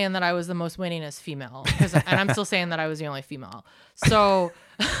still saying that I was the most winningest female, and I'm still saying that I was the only female. So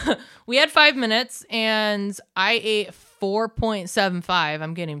we had 5 minutes and I ate 4.75.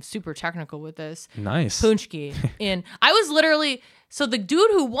 I'm getting super technical with this. Nice. Punchki. And I was literally, so the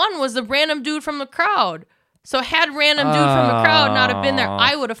dude who won was the random dude from the crowd. So had random dude from the crowd not have been there,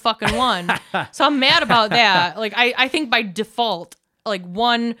 I would have fucking won. So I'm mad about that. Like I think by default, like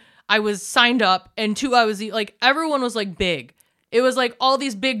 1, I was signed up, and 2, I was like, everyone was like big. It was like all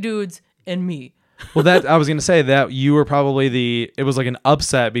these big dudes and me. Well, that I was going to say that you were probably it was like an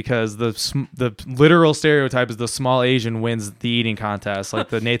upset because the literal stereotype is the small Asian wins the eating contest, like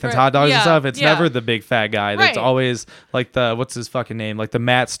the Nathan's hot dogs and stuff. It's never the big fat guy. That's always like what's his fucking name? Like the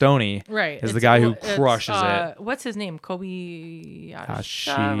Matt Stoney is the guy who crushes it. What's his name?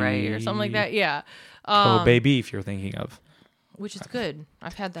 Kobayashi, right? Or something like that. Yeah. Kobe beef you're thinking of. Which is good.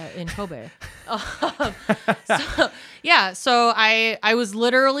 I've had that in Kobe. So I was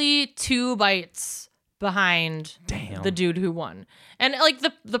literally 2 bites behind the dude who won. And like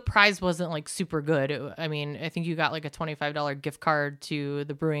the prize wasn't like super good. I think you got like a $25 gift card to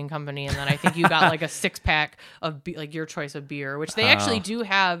the brewing company, and then I think you got like a 6-pack of like your choice of beer, which they actually do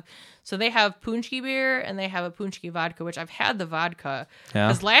have. So they have punchki beer and they have a punchki vodka, which I've had the vodka.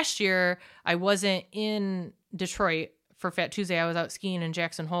 Because last year I wasn't in Detroit for Fat Tuesday. I was out skiing in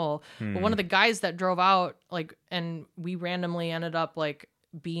Jackson Hole. But one of the guys that drove out, like, and we randomly ended up like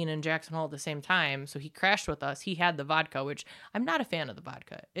being in Jackson Hole at the same time. So he crashed with us. He had the vodka, which I'm not a fan of the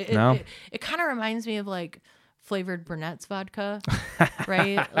vodka. It kind of reminds me of like flavored Burnett's vodka,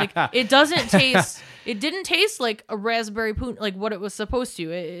 right? Like it didn't taste like a raspberry like what it was supposed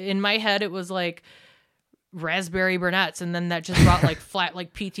to. In my head, it was like raspberry Burnett's, and then that just brought like flat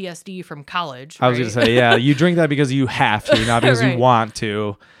like PTSD from college. Right? I was gonna say, yeah, you drink that because you have to, not because you want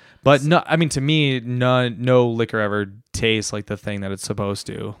to. But no, I mean, to me, no liquor ever tastes like the thing that it's supposed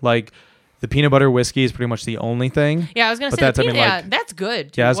to. Like the peanut butter whiskey is pretty much the only thing. Yeah, I was gonna say, that's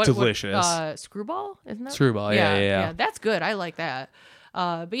good. Yeah, it's delicious. Screwball, isn't that? Screwball, yeah. That's good. I like that.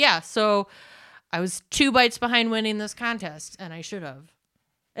 But yeah, so I was 2 bites behind winning this contest, and I should have.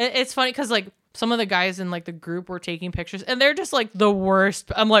 It's funny because like some of the guys in like the group were taking pictures, and they're just like the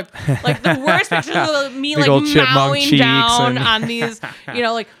worst. I'm like the worst pictures of me like mowing down on these,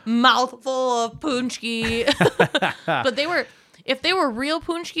 like mouthful of punchki. But if they were real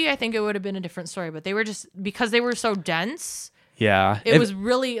punchki, I think it would have been a different story. But they were just, because they were so dense. Yeah, it was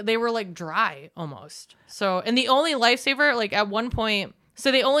really, they were like dry almost. So, and the only lifesaver, like at one point,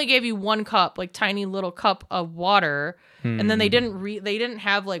 so they only gave you 1 cup, like tiny little cup of water. And then they didn't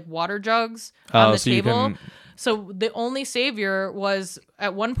have like water jugs on the table. So the only savior was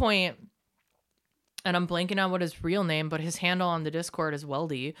at one point, and I'm blanking on what his real name, but his handle on the Discord is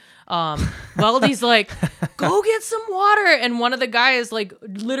Weldy. Weldy's like, go get some water. And one of the guys like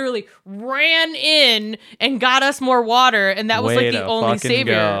literally ran in and got us more water. And that was like the only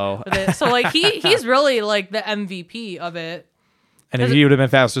savior. So like he's really like the MVP of it. And if you would have been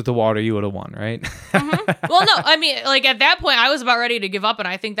faster with the water, you would have won, right? Mm-hmm. Well, no, I mean, like at that point, I was about ready to give up, and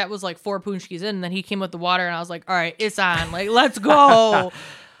I think that was like 4 punchkis in, and then he came with the water, and I was like, all right, it's on. Like, let's go.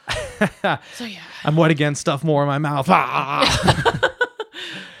 So, yeah. I'm wet again, stuff more in my mouth.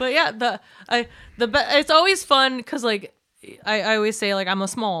 But yeah, it's always fun because like, I always say like I'm a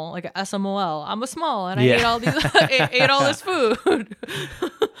small, like a SMOL. I'm a small, and I ate all these, ate all this food.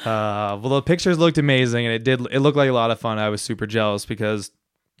 Well, the pictures looked amazing, and it looked like a lot of fun. I was super jealous because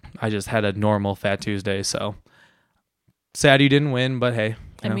I just had a normal Fat Tuesday, so sad you didn't win, but hey.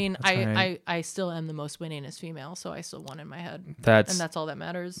 I mean, I still am the most winningest female, so I still won in my head. And that's all that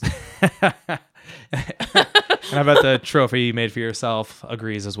matters. And I bet the trophy you made for yourself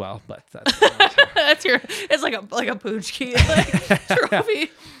agrees as well. But that's it's like a pooch key like, trophy.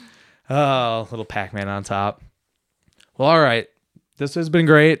 Oh, little Pac-Man on top. Well, all right. This has been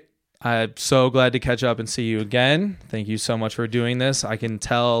great. I'm so glad to catch up and see you again. Thank you so much for doing this. I can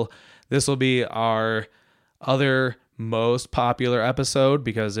tell this will be our other most popular episode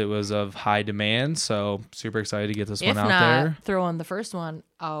because it was of high demand. So super excited to get this one out there. Throwing the first one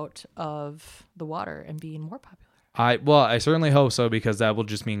out of the water and being more popular. I certainly hope so because that will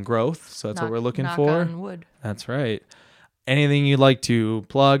just mean growth. So that's what we're looking for. On wood. That's right. Anything you'd like to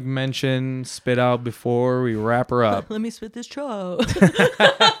plug, mention, spit out before we wrap her up? Let me spit this cho.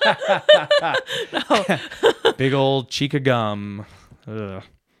 No. Big old cheek of gum. Ugh.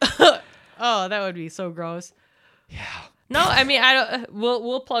 Oh, that would be so gross. Yeah. No, I mean I don't.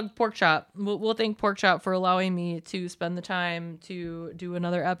 We'll plug Pork Chop. We'll thank Pork Chop for allowing me to spend the time to do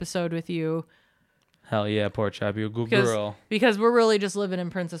another episode with you. Hell yeah, Pork Chop, you a good girl. Because we're really just living in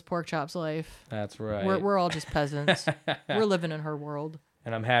Princess Pork Chop's life. That's right. We're all just peasants. We're living in her world.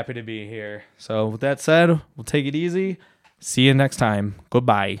 And I'm happy to be here. So with that said, we'll take it easy. See you next time.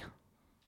 Goodbye.